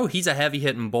Yashiro, he's a heavy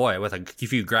hitting boy with a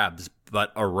few grabs.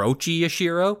 But Orochi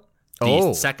Yashiro,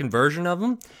 the second version of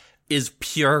him, is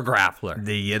pure grappler.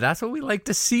 Yeah, that's what we like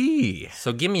to see.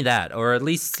 So give me that, or at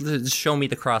least show me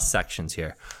the cross sections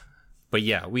here. But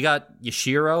yeah, we got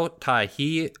Yashiro, Ty.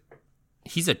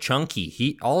 He's a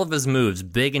chunky. All of his moves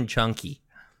big and chunky.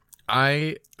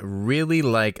 I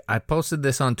really I posted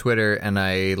this on Twitter and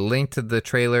I linked to the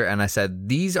trailer and I said,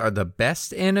 these are the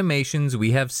best animations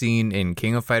we have seen in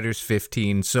King of Fighters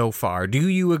 15 so far. Do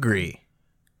you agree?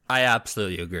 I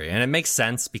absolutely agree. And it makes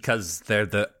sense because they're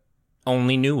the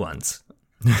only new ones.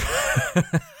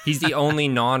 He's the only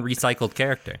non-recycled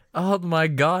character. Oh my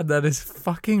god, that is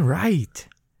fucking right.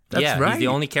 That's right. He's the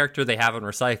only character they haven't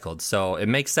recycled. So it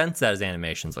makes sense that his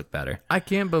animations look better. I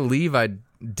can't believe I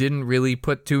didn't really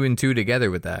put two and two together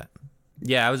with that.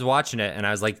 Yeah, I was watching it and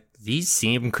I was like, these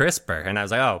seem crisper. And I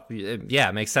was like, oh, yeah,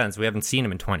 it makes sense. We haven't seen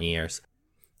him in 20 years.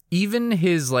 Even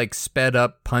his like sped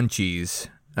up punchies,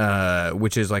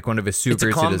 which is like one of his supers.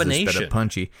 It's a combination. Sped up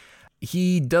punchy.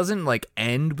 He doesn't like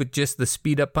end with just the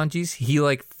speed up punchies. He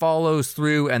like follows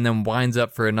through and then winds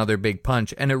up for another big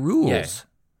punch, and it rules. Yeah.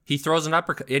 He throws an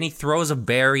uppercut and he throws a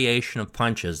variation of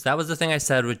punches. That was the thing I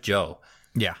said with Joe.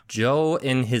 Yeah. Joe,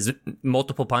 in his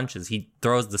multiple punches, he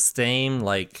throws the same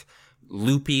like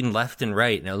looping left and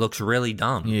right, and it looks really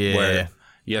dumb. Yeah. Where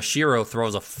Yashiro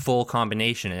throws a full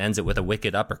combination and ends it with a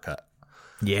wicked uppercut.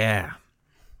 Yeah.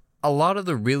 A lot of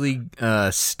the really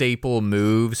staple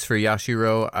moves for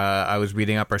Yashiro I was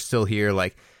reading up are still here,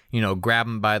 like, you know, grab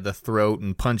him by the throat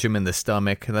and punch him in the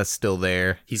stomach. That's still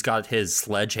there. He's got his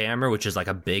sledgehammer, which is like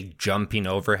a big jumping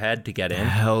overhead to get in.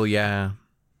 Hell yeah.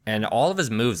 And all of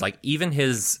his moves, like even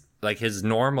his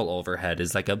normal overhead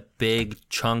is like a big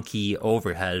chunky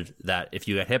overhead that if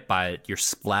you get hit by it, you're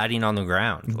splatting on the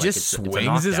ground. Just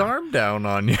swings his arm down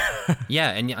on you.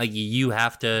 Yeah, and like you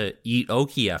have to eat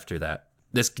Oki after that.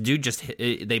 This dude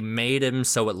they made him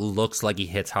so it looks like he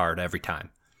hits hard every time.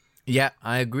 Yeah,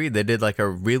 I agree. They did like a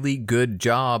really good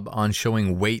job on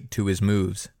showing weight to his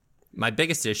moves. My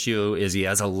biggest issue is he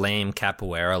has a lame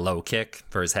capoeira low kick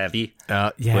for his heavy.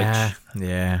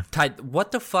 Yeah. Ty,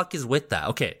 what the fuck is with that?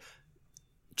 Okay,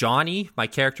 Johnny, my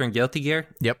character in Guilty Gear.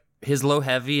 Yep. His low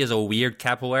heavy is a weird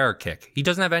capoeira kick. He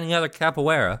doesn't have any other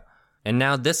capoeira. And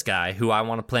now this guy, who I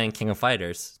want to play in King of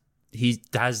Fighters, he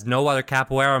has no other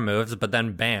capoeira moves, but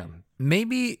then bam.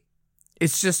 Maybe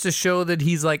it's just to show that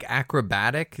he's like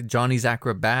acrobatic. Johnny's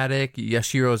acrobatic.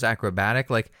 Yashiro's acrobatic.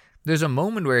 Like, there's a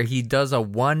moment where he does a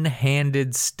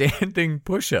one-handed standing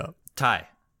push-up. Ty,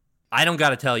 I don't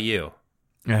got to tell you.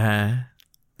 Uh-huh.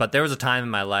 But there was a time in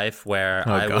my life where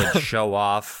would show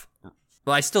off.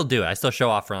 Well, I still do. I still show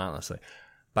off relentlessly.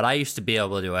 But I used to be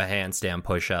able to do a handstand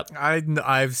push-up.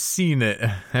 I've seen it.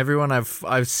 Everyone,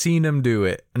 I've seen him do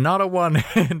it. Not a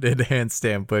one-handed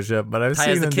handstand push-up, but I've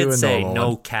seen him do a normal one. As the kids say,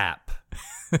 no cap.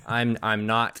 I'm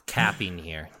not capping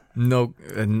here. No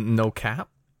cap.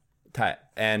 Ty,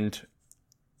 and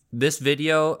this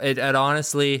video, it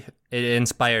honestly, it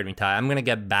inspired me, Ty. I'm going to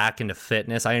get back into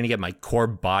fitness. I'm going to get my core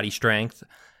body strength.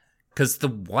 Because the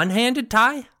one-handed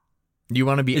tie? You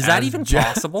want to be... Is that even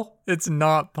possible? It's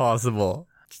not possible.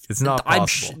 It's not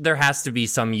possible. There has to be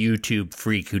some YouTube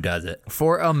freak who does it.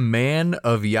 For a man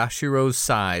of Yashiro's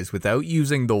size, without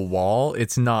using the wall,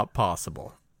 it's not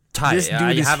possible. Ty,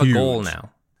 I have a goal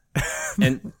now.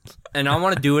 And I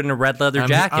want to do it in a red leather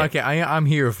jacket. Okay, I'm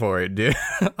here for it, dude.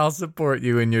 I'll support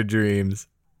you in your dreams.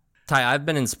 Ty, I've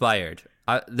been inspired.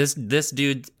 This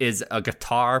dude is a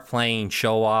guitar playing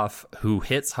show off who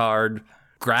hits hard,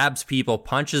 grabs people,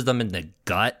 punches them in the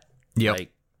gut. Yep.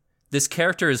 Like, this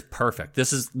character is perfect.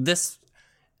 This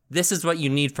is what you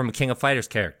need from a King of Fighters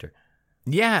character.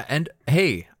 Yeah, and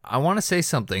hey, I want to say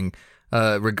something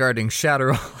regarding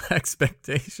Shatter All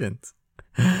Expectations.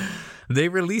 They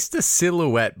released a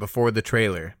silhouette before the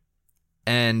trailer,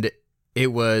 and it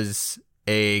was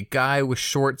a guy with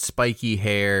short, spiky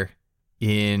hair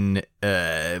in...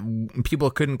 people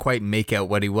couldn't quite make out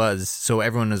what he was, so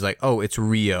everyone was like, oh, it's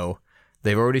Ryo.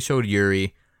 They've already showed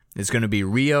Yuri. It's going to be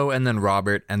Ryo and then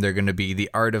Robert, and they're going to be the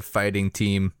Art of Fighting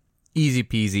team. Easy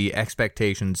peasy,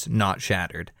 expectations not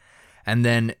shattered. And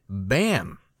then,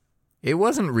 bam, it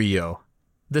wasn't Ryo.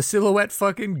 The silhouette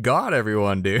fucking got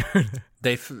everyone, dude.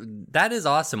 That is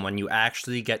awesome when you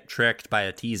actually get tricked by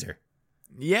a teaser.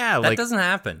 Yeah, that doesn't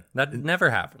happen. That never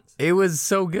happens. It was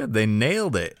so good. They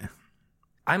nailed it.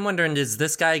 I'm wondering, is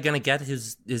this guy going to get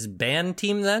his band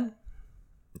team then?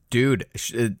 Dude,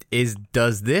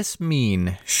 does this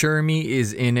mean Shermie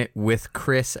is in it with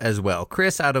Chris as well?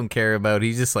 Chris, I don't care about.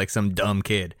 He's just like some dumb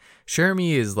kid.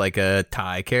 Shermie is like a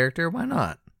Thai character. Why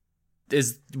not?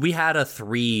 We had a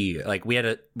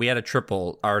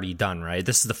triple already done, right?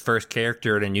 This is the first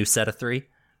character in a new set of 3.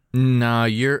 No,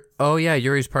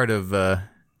 Yuri's part of.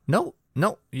 No,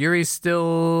 Yuri's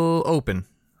still open.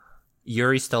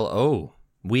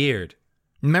 Weird.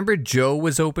 Remember Joe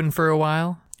was open for a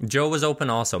while? Joe was open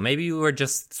also. Maybe we were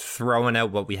just throwing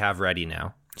out what we have ready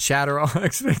now. Shatter all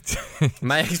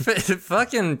expectations.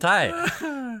 Fucking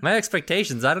Ty. My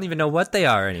expectations, I don't even know what they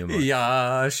are anymore.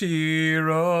 Yashiro.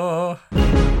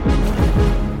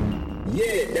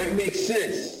 Yeah, that makes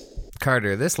sense.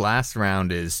 Carter, this last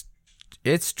round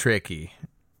it's tricky.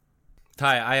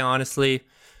 Ty, I honestly,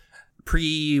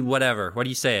 whatever. What do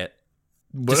you say it?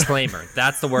 Disclaimer.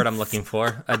 That's the word I'm looking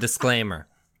for. A disclaimer.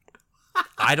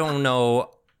 I don't know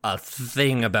a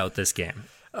thing about this game.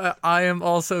 I am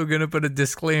also going to put a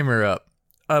disclaimer up.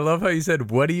 I love how you said,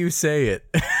 what do you say it?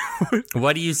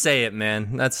 What do you say it,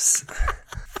 man? That's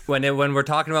when we're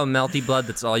talking about Melty Blood,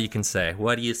 that's all you can say.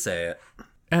 What do you say it?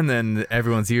 And then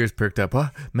everyone's ears perked up.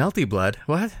 What? Melty Blood?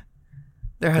 What?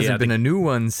 There hasn't been a new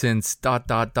one since ...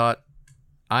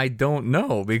 I don't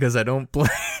know because I don't play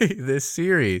this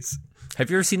series.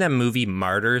 Have you ever seen that movie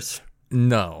Martyrs?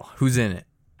 No. Who's in it?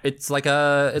 It's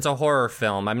a horror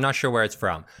film. I'm not sure where it's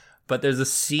from. But there's a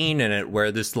scene in it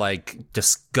where this like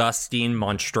disgusting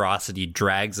monstrosity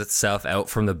drags itself out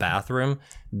from the bathroom.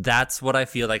 That's what I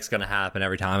feel like is going to happen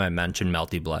every time I mention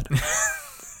Melty Blood.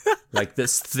 Like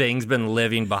this thing's been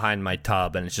living behind my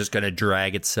tub and it's just going to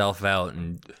drag itself out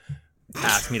and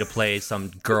ask me to play some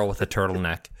girl with a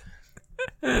turtleneck.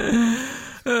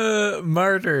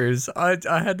 Martyrs. I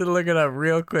had to look it up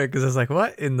real quick because I was like,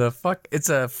 what in the fuck? It's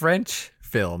a French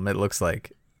film, it looks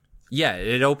like. Yeah,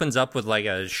 it opens up with like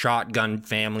a shotgun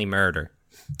family murder.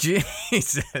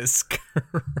 Jesus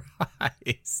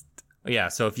Christ. Yeah,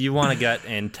 so if you want to get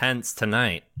intense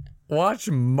tonight, watch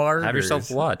Martyrs. Have yourself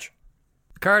watch.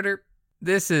 Carter,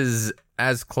 this is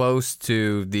as close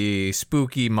to the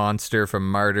spooky monster from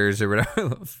Martyrs or whatever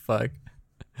the fuck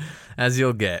as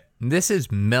you'll get. This is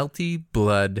Melty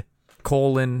Blood,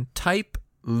 Type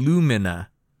Lumina.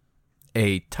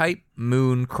 A Type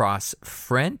Moon cross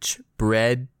French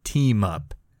bred team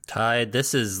up. Ty,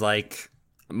 this is like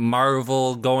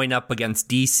Marvel going up against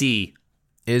DC.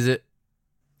 Is it?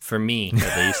 For me,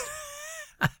 at least.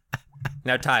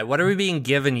 Now, Ty, what are we being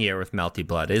given here with Melty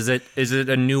Blood? Is it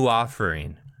a new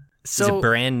offering? Is it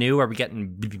brand new? Are we getting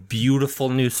beautiful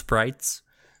new sprites?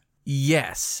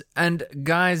 Yes. And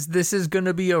guys, this is going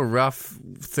to be a rough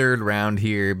third round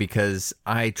here because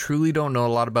I truly don't know a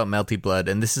lot about Melty Blood.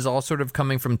 And this is all sort of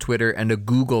coming from Twitter and a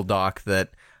Google Doc that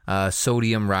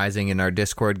Sodium Rising in our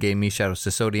Discord gave me. Shoutouts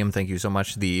to Sodium. Thank you so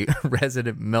much. The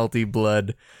resident Melty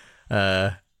Blood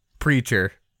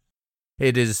preacher.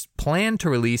 It is planned to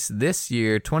release this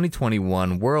year,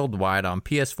 2021, worldwide on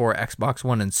PS4, Xbox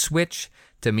One, and Switch.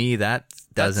 To me, that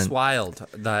doesn't... That's wild.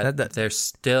 That they're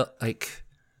still, like...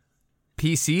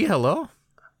 PC, hello?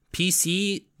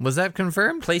 PC, Was that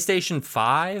confirmed? PlayStation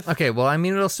 5. Okay, well, I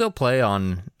mean, it'll still play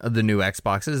on the new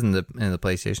Xboxes and the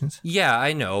PlayStations. Yeah,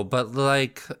 I know, but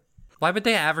like, why would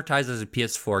they advertise as a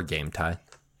PS4 game, Ty?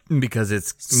 Because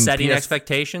it's Setting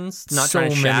expectations, not so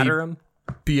trying to many shatter them.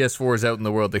 PS4s out in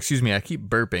the world. Excuse me, I keep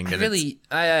burping. and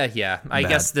I bad.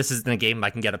 guess this isn't a game I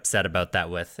can get upset about that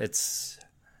with. This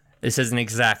isn't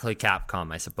exactly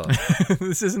Capcom, I suppose.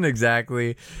 This isn't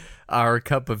exactly our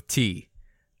cup of tea.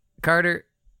 Carter,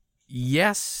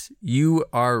 yes, you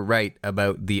are right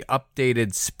about the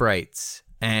updated sprites.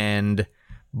 And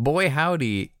boy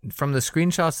howdy, from the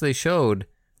screenshots they showed,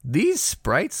 these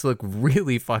sprites look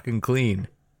really fucking clean.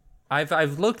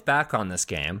 I've looked back on this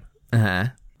game. Uh-huh.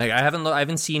 Like I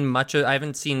haven't seen much of, I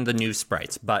haven't seen the new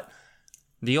sprites, but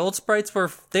the old sprites were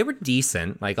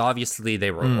decent. Like obviously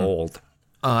they were old.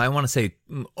 I want to say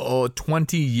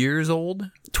 20 years old.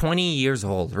 20 years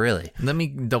old, really. Let me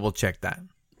double check that.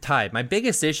 Ty, my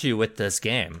biggest issue with this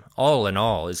game, all in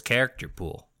all, is character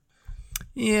pool.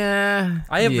 Yeah.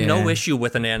 I have no issue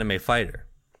with an anime fighter.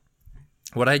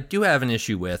 What I do have an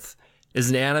issue with is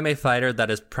an anime fighter that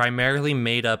is primarily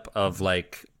made up of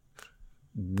like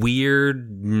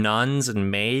weird nuns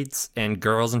and maids and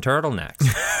girls in turtlenecks.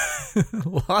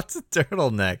 Lots of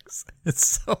turtlenecks.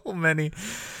 It's so many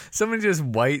just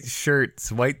white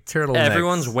shirts, white turtlenecks.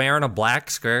 Everyone's wearing a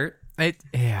black skirt. I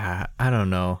don't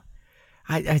know.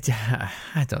 I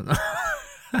don't know.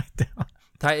 I don't.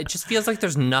 Ty, it just feels like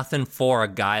there's nothing for a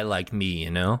guy like me,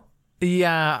 you know?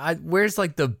 Yeah, where's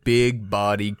like the big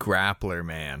body grappler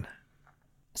man?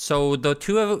 So the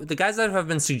guys that have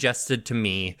been suggested to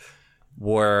me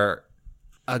were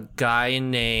a guy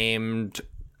named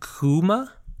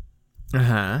Kuma,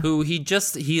 who he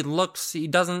doesn't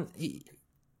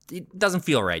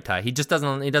feel right, Ty. He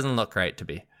doesn't look right to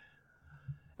me.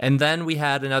 And then we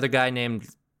had another guy named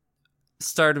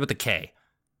started with a K,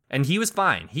 and he was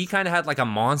fine. He kind of had like a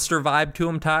monster vibe to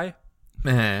him, Ty.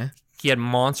 He had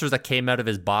monsters that came out of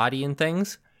his body and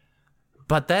things.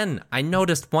 But then I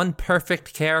noticed one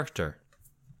perfect character.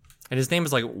 And his name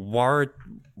is like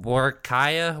Warachia.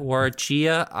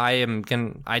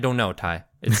 I don't know, Ty.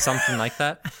 It's something like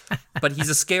that. But he's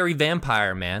a scary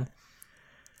vampire man.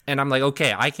 And I'm like,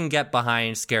 okay, I can get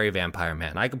behind Scary Vampire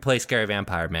Man. I can play Scary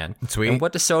Vampire Man. Sweet. And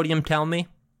what does Sodium tell me?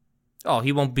 Oh,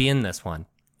 he won't be in this one.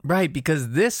 Right,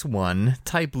 because this one,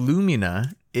 Type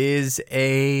Lumina, is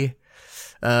a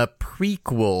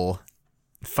prequel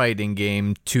fighting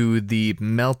game to the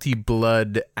Melty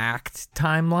Blood Act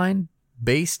timeline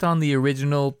based on the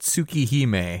original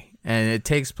Tsukihime, and it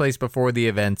takes place before the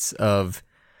events of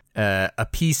A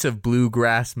Piece of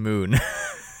Bluegrass Moon.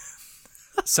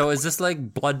 So is this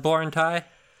like Bloodborne, Ty?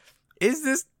 Is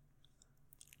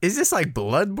this like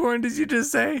Bloodborne, did you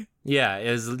just say? Yeah,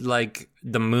 is like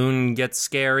the moon gets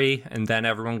scary and then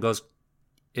everyone goes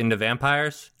into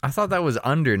vampires? I thought that was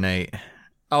Under Night,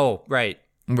 Oh, right.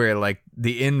 where like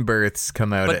the in-births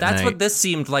come out But at that's night. what this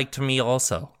seemed like to me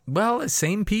also. Well,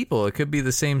 same people. It could be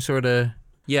the same sort of...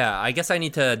 Yeah, I guess I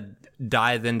need to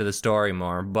dive into the story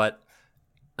more, but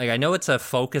like I know it's a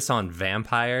focus on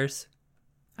vampires.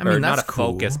 I mean, Or that's not a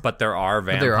cool. focus, but there are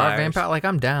vampires. There are vampires. Like,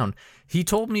 I'm down. He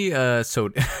told me,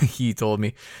 Sodium told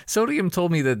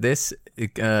me that this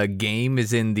game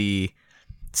is in the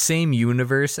same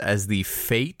universe as the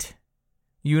Fate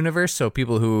universe. So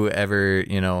people who ever,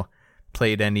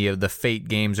 played any of the Fate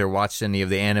games or watched any of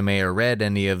the anime or read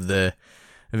any of the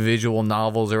visual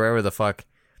novels or whatever the fuck,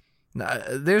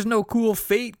 there's no cool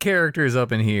Fate characters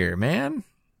up in here, man.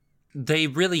 They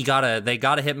really gotta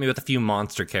hit me with a few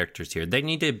monster characters here. They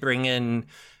need to bring in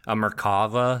a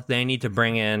Merkava. They need to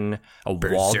bring in a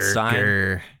Waldstein.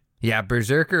 Berserker. Yeah,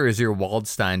 Berserker is your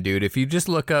Waldstein, dude. If you just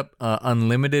look up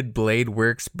Unlimited Blade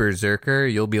Works Berserker,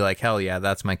 you'll be like, hell yeah,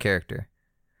 that's my character.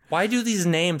 Why do these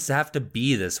names have to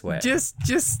be this way? Just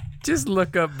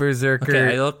look up Berserker.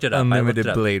 Okay, I looked it up.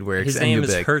 Unlimited Blade Works. His name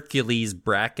is Hercules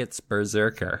brackets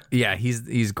Berserker. Yeah,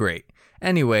 he's great.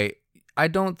 Anyway, I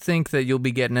don't think that you'll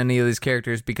be getting any of these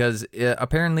characters because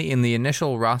apparently in the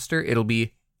initial roster it'll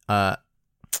be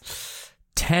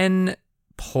 10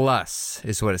 plus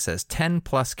is what it says. 10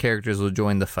 plus characters will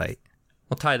join the fight.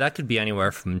 Well, Ty, that could be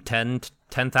anywhere from 10 to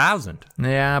 10,000.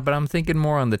 Yeah, but I'm thinking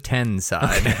more on the 10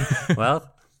 side.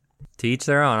 Well, to each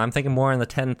their own. I'm thinking more on the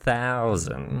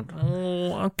 10,000.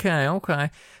 Oh,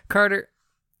 okay. Carter,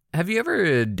 have you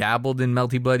ever dabbled in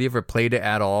Melty Blood? You ever played it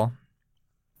at all?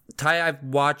 Ty, I've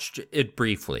watched it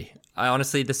briefly. I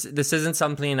honestly, this isn't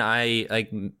something I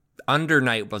like. Under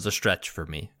Night was a stretch for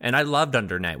me, and I loved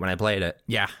Under Night when I played it.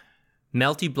 Yeah.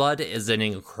 Melty Blood is an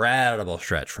incredible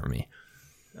stretch for me.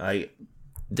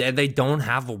 They don't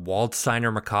have a Waldstein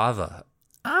or Merkava,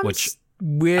 which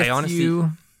with honestly-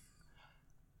 you.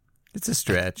 It's a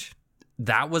stretch.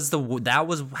 That was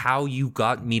how you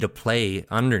got me to play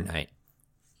Undernight.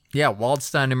 Yeah,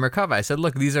 Waldstein and Merkava. I said,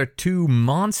 look, these are two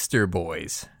monster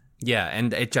boys. Yeah,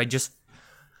 and I just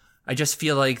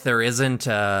feel like there isn't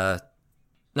I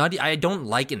don't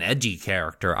like an edgy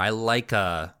character. I like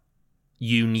a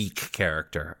unique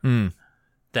character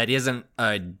that isn't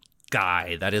a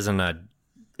guy, that isn't a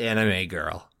anime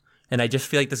girl. And I just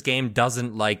feel like this game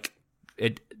doesn't like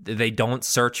it. They don't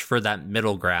search for that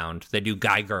middle ground. They do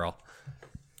guy girl.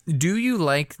 Do you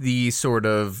like the sort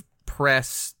of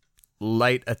press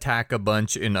light attack a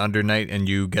bunch in Undernight and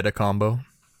you get a combo?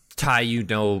 Ty, you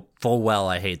know full well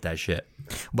I hate that shit.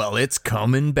 Well, it's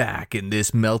coming back in this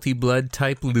Melty Blood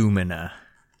type Lumina.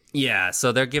 Yeah,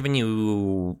 so they're giving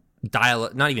you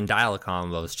not even dial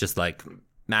combos, just like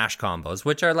mash combos,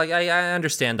 which are like, I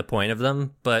understand the point of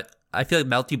them, but I feel like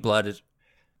Melty Blood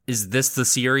is this the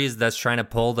series that's trying to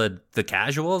pull the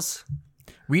casuals?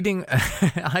 Reading,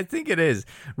 I think it is.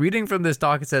 Reading from this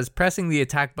doc, it says, pressing the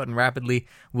attack button rapidly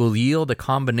will yield a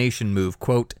combination move,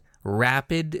 quote,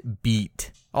 Rapid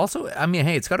Beat. Also, I mean,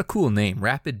 hey, it's got a cool name.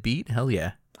 Rapid Beat? Hell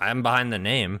yeah. I'm behind the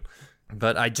name,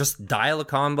 but I just dial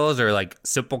combos or like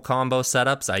simple combo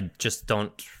setups. I just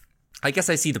don't. I guess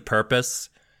I see the purpose.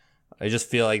 I just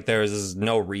feel like there's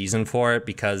no reason for it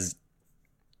because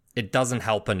it doesn't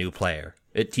help a new player.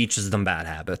 It teaches them bad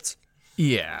habits.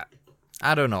 Yeah.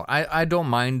 I don't know. I don't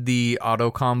mind the auto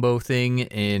combo thing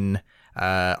in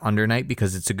Undernight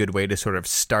because it's a good way to sort of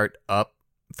start up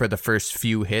for the first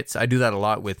few hits. I do that a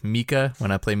lot with Mika when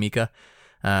I play Mika.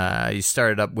 You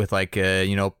start it up with like,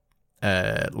 light,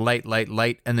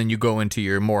 and then you go into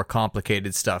your more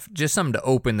complicated stuff. Just something to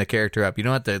open the character up. You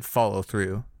don't have to follow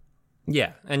through.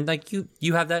 Yeah, and like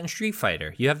you have that in Street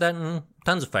Fighter. You have that in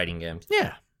tons of fighting games.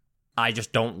 Yeah. I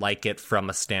just don't like it from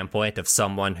a standpoint of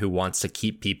someone who wants to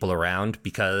keep people around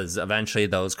because eventually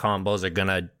those combos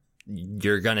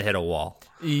you're gonna hit a wall.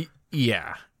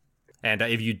 Yeah. And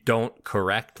if you don't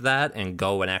correct that and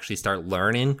go and actually start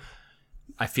learning,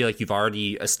 I feel like you've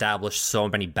already established so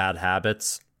many bad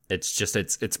habits. It's just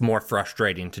it's more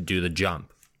frustrating to do the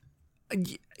jump.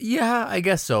 Yeah, I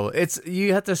guess so.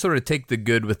 You have to sort of take the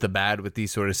good with the bad with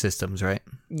these sort of systems, right?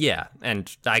 Yeah, and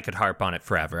I could harp on it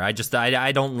forever. I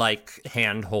don't like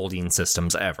hand-holding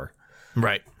systems ever.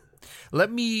 Right.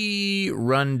 Let me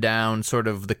run down sort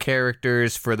of the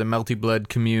characters for the Melty Blood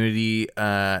community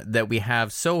that we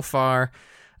have so far.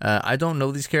 I don't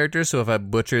know these characters, so if I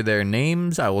butcher their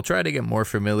names, I will try to get more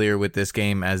familiar with this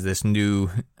game as this new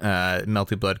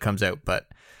Melty Blood comes out. But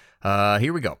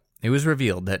here we go. It was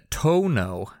revealed that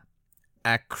Tono,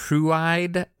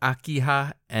 Akruide,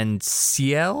 Akiha, and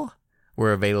Ciel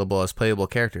were available as playable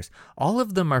characters. All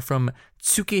of them are from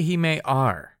Tsukehime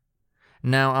R.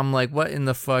 Now, I'm like, what in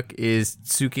the fuck is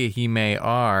Tsukehime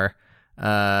R?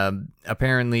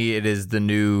 Apparently, it is the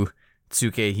new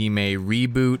Tsukehime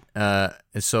reboot.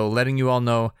 So letting you all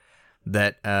know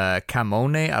that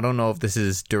Kamone, I don't know if this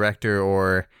is director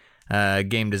or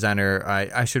game designer.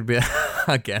 I should be,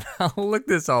 again, I'll look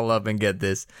this all up and get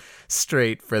this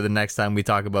straight for the next time we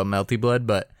talk about Melty Blood,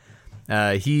 but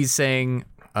he's saying,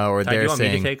 or they're saying... Do you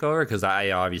want me to take over? Because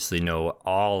I obviously know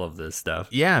all of this stuff.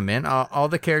 Yeah, man. All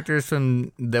the characters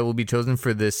that will be chosen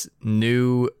for this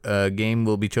new game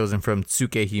will be chosen from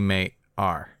Tsukehime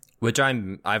R. Which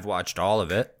I've watched all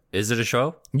of it. Is it a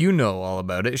show? You know all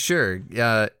about it, sure.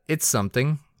 It's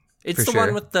something. It's the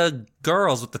one with the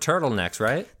girls with the turtlenecks,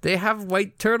 right? They have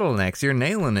white turtlenecks. You're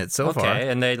nailing it so far. Okay,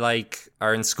 and they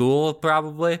are in school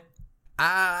probably?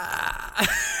 I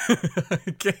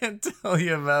can't tell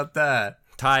you about that.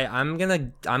 Ty, I'm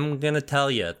gonna tell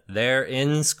you, they're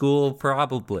in school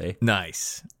probably.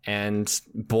 Nice. And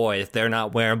boy, if they're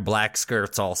not wearing black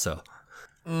skirts also.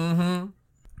 Mm-hmm.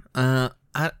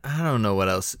 I don't know what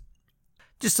else.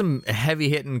 Just some heavy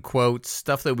hitting quotes,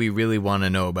 stuff that we really want to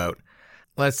know about.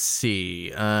 Let's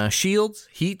see. Shields,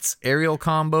 heats, aerial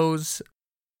combos.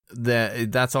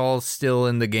 That's all still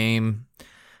in the game.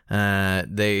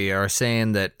 They are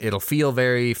saying that it'll feel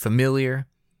very familiar.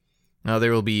 Now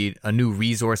there will be a new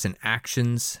resource and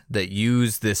actions that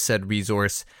use this said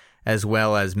resource, as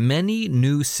well as many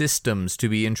new systems to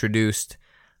be introduced.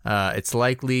 It's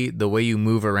likely the way you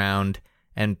move around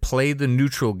and play the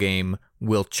neutral game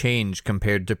will change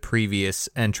compared to previous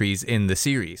entries in the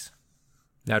series.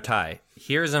 Now, Ty,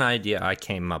 here's an idea I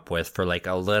came up with for like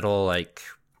a little, like,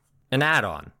 an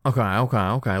add-on.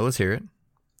 Okay, let's hear it.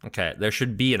 Okay, there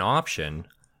should be an option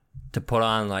to put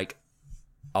on, like,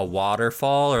 a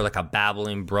waterfall or like a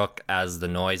babbling brook as the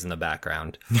noise in the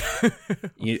background.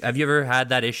 Have you ever had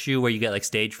that issue where you get like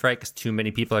stage fright because too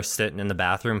many people are sitting in the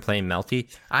bathroom playing Melty?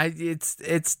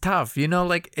 It's tough,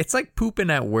 like it's like pooping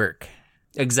at work.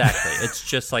 Exactly. It's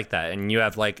just like that. And you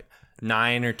have like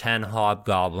 9 or 10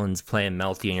 hobgoblins playing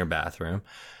Melty in your bathroom.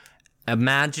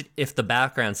 Imagine if the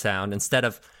background sound, instead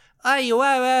of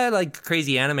like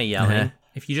crazy anime yelling,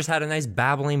 if you just had a nice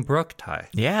babbling brook, Ty.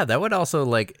 Yeah, that would also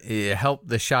like help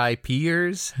the shy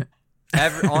peers.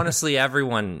 Honestly,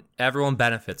 everyone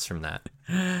benefits from that.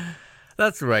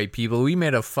 That's right, people. We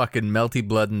made a fucking Melty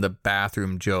Blood in the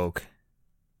bathroom joke.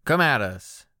 Come at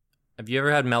us. Have you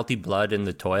ever had Melty Blood in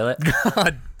the toilet?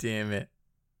 God damn it.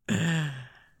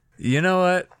 You know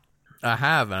what? I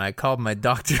have, and I called my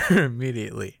doctor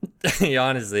immediately.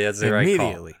 Honestly, that's the right call.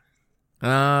 Immediately.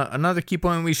 Another key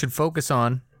point we should focus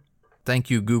on.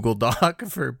 Thank you, Google Doc,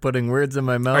 for putting words in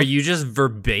my mouth. Are you just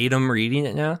verbatim reading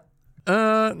it now?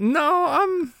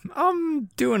 No, I'm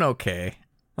doing okay.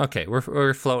 Okay,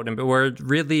 we're floating, but we're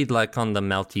really like on the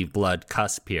Melty Blood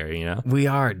cusp here, We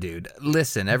are, dude.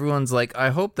 Listen, everyone's like, I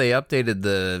hope they updated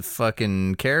the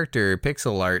fucking character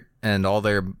pixel art and all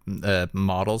their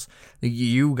models.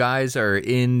 You guys are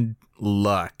in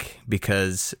luck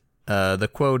because the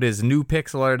quote is new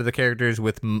pixel art of the characters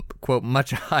with, quote,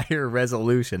 much higher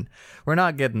resolution. We're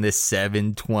not getting this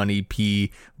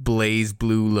 720p blaze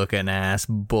blue looking ass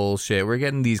bullshit. We're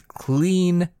getting these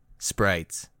clean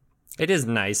sprites. It is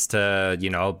nice to,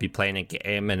 be playing a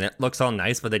game and it looks all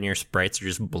nice, but then your sprites are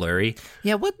just blurry.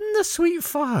 Yeah, what in the sweet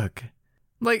fuck?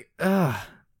 Like,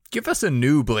 give us a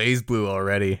new blaze blue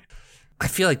already. I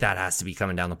feel like that has to be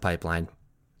coming down the pipeline.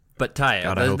 But Ty,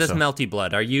 this so. Melty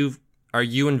Blood, are you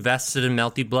invested in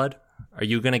Melty Blood? Are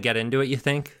you going to get into it, you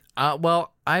think?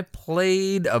 Well, I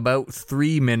played about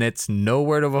 3 minutes, no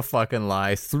word of a fucking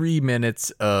lie, 3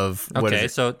 minutes of,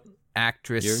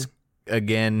 actress,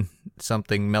 again,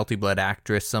 something, Melty Blood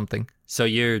actress, something. So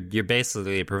you're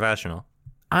basically a professional.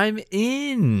 I'm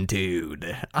in,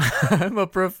 dude. I'm a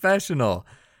professional.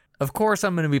 Of course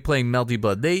I'm going to be playing Melty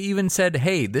Blood. They even said,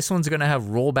 hey, this one's going to have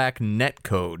rollback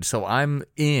netcode, so I'm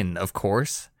in, of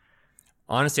course.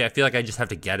 Honestly, I feel like I just have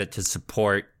to get it to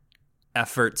support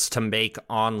efforts to make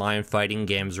online fighting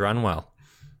games run well.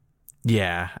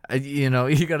 Yeah, you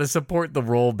got to support the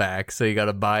rollback, so you got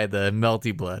to buy the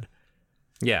Melty Blood.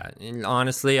 Yeah, and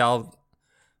honestly, I'll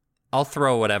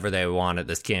throw whatever they want at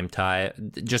this game, Ty.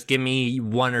 Just give me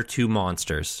 1 or 2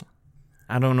 monsters.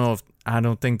 I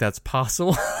don't think that's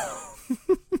possible.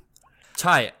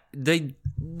 Ty,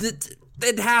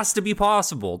 it has to be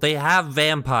possible. They have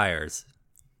vampires.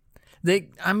 They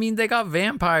got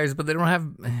vampires, but they don't have,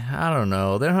 I don't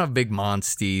know, they don't have big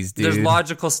monsties, dude. There's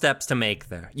logical steps to make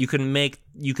there. You can make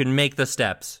the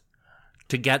steps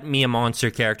to get me a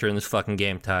monster character in this fucking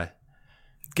game, Ty.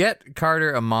 Get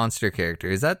Carter a monster character.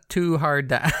 Is that too hard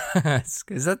to ask?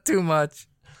 Is that too much?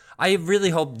 I really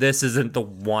hope this isn't the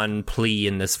one plea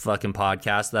in this fucking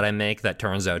podcast that I make that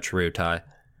turns out true, Ty.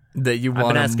 That you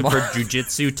want. I've been asking for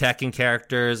Jujutsu Tekken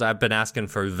characters. I've been asking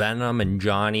for Venom and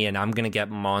Johnny, and I'm gonna get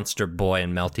Monster Boy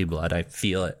and Melty Blood. I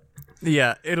feel it.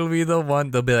 Yeah, it'll be the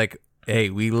one. They'll be like, "Hey,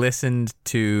 we listened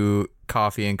to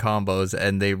Coffee and Combos,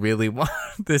 and they really want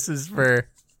this is for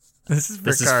Carter.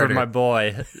 Is for my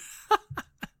boy."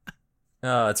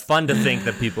 Oh, it's fun to think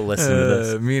that people listen to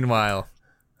this.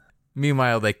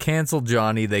 Meanwhile, they cancel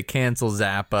Johnny, they cancel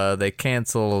Zappa, they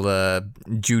cancel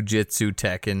Jujutsu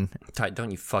Tekken. Ty, don't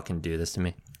you fucking do this to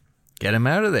me. Get him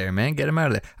out of there, man. Get him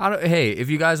out of there. Hey, if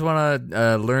you guys want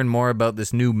to learn more about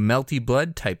this new Melty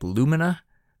Blood, type Lumina,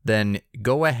 then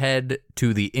go ahead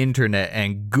to the internet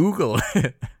and Google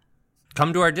it.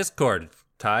 Come to our Discord,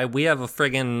 Ty. We have a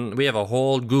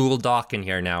whole Google Doc in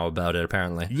here now about it,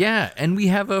 apparently. Yeah, and we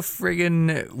have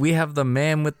the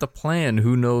man with the plan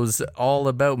who knows all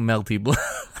about Melty Blood.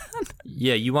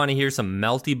 Yeah, you want to hear some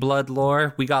Melty Blood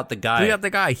lore? We got the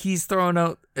guy. He's throwing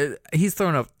out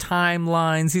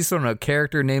timelines. He's throwing out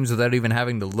character names without even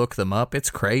having to look them up.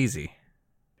 It's crazy.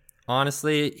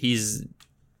 Honestly, he's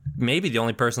maybe the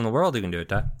only person in the world who can do it,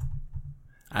 Ty.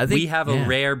 I think we have a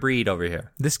rare breed over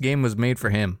here. This game was made for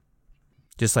him.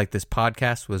 Just like this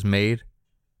podcast was made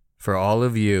for all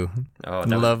of you,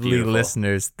 lovely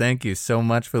listeners. Thank you so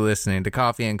much for listening to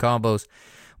Coffee and Combos.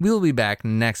 We'll be back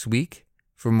next week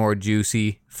for more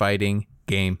juicy fighting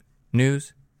game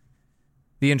news.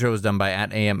 The intro was done by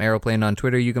 @AMAeroplane on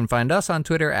Twitter. You can find us on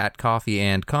Twitter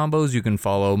 @CoffeeAndCombos. You can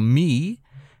follow me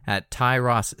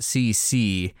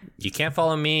 @TyrosCC. You can't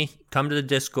follow me. Come to the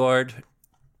Discord.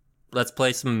 Let's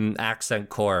play some Accent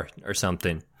Core or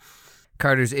something.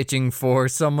 Carter's itching for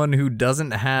someone who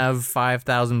doesn't have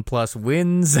 5,000 plus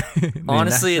wins.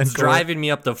 Honestly, it's driving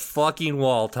me up the fucking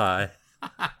wall, Ty.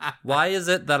 Why is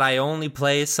it that I only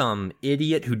play some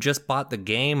idiot who just bought the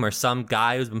game or some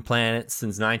guy who's been playing it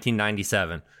since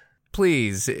 1997?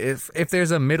 Please, if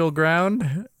there's a middle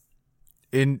ground,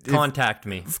 contact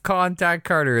me. Contact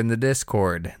Carter in the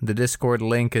Discord. The Discord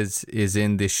link is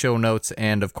in the show notes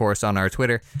and, of course, on our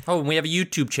Twitter. Oh, and we have a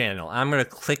YouTube channel. I'm going to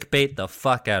clickbait the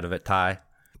fuck out of it, Ty.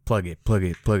 Plug it.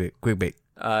 Clickbait.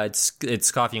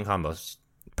 It's Coffee and Combos.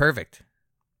 Perfect.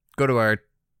 Go to our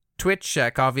Twitch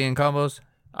at Coffee and Combos.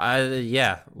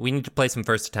 Yeah, we need to play some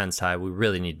first to 10s, Ty. We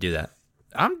really need to do that.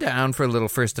 I'm down for a little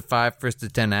first to 5, first to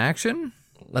 10 action.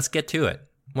 Let's get to it.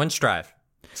 One strive.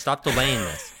 Stop delaying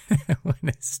this. When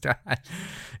it starts.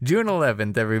 June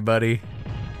 11th, everybody.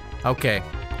 Okay.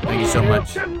 Thank you so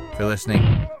much for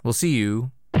listening. We'll see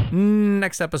you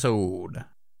next episode.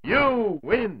 You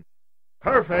win.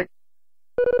 Perfect.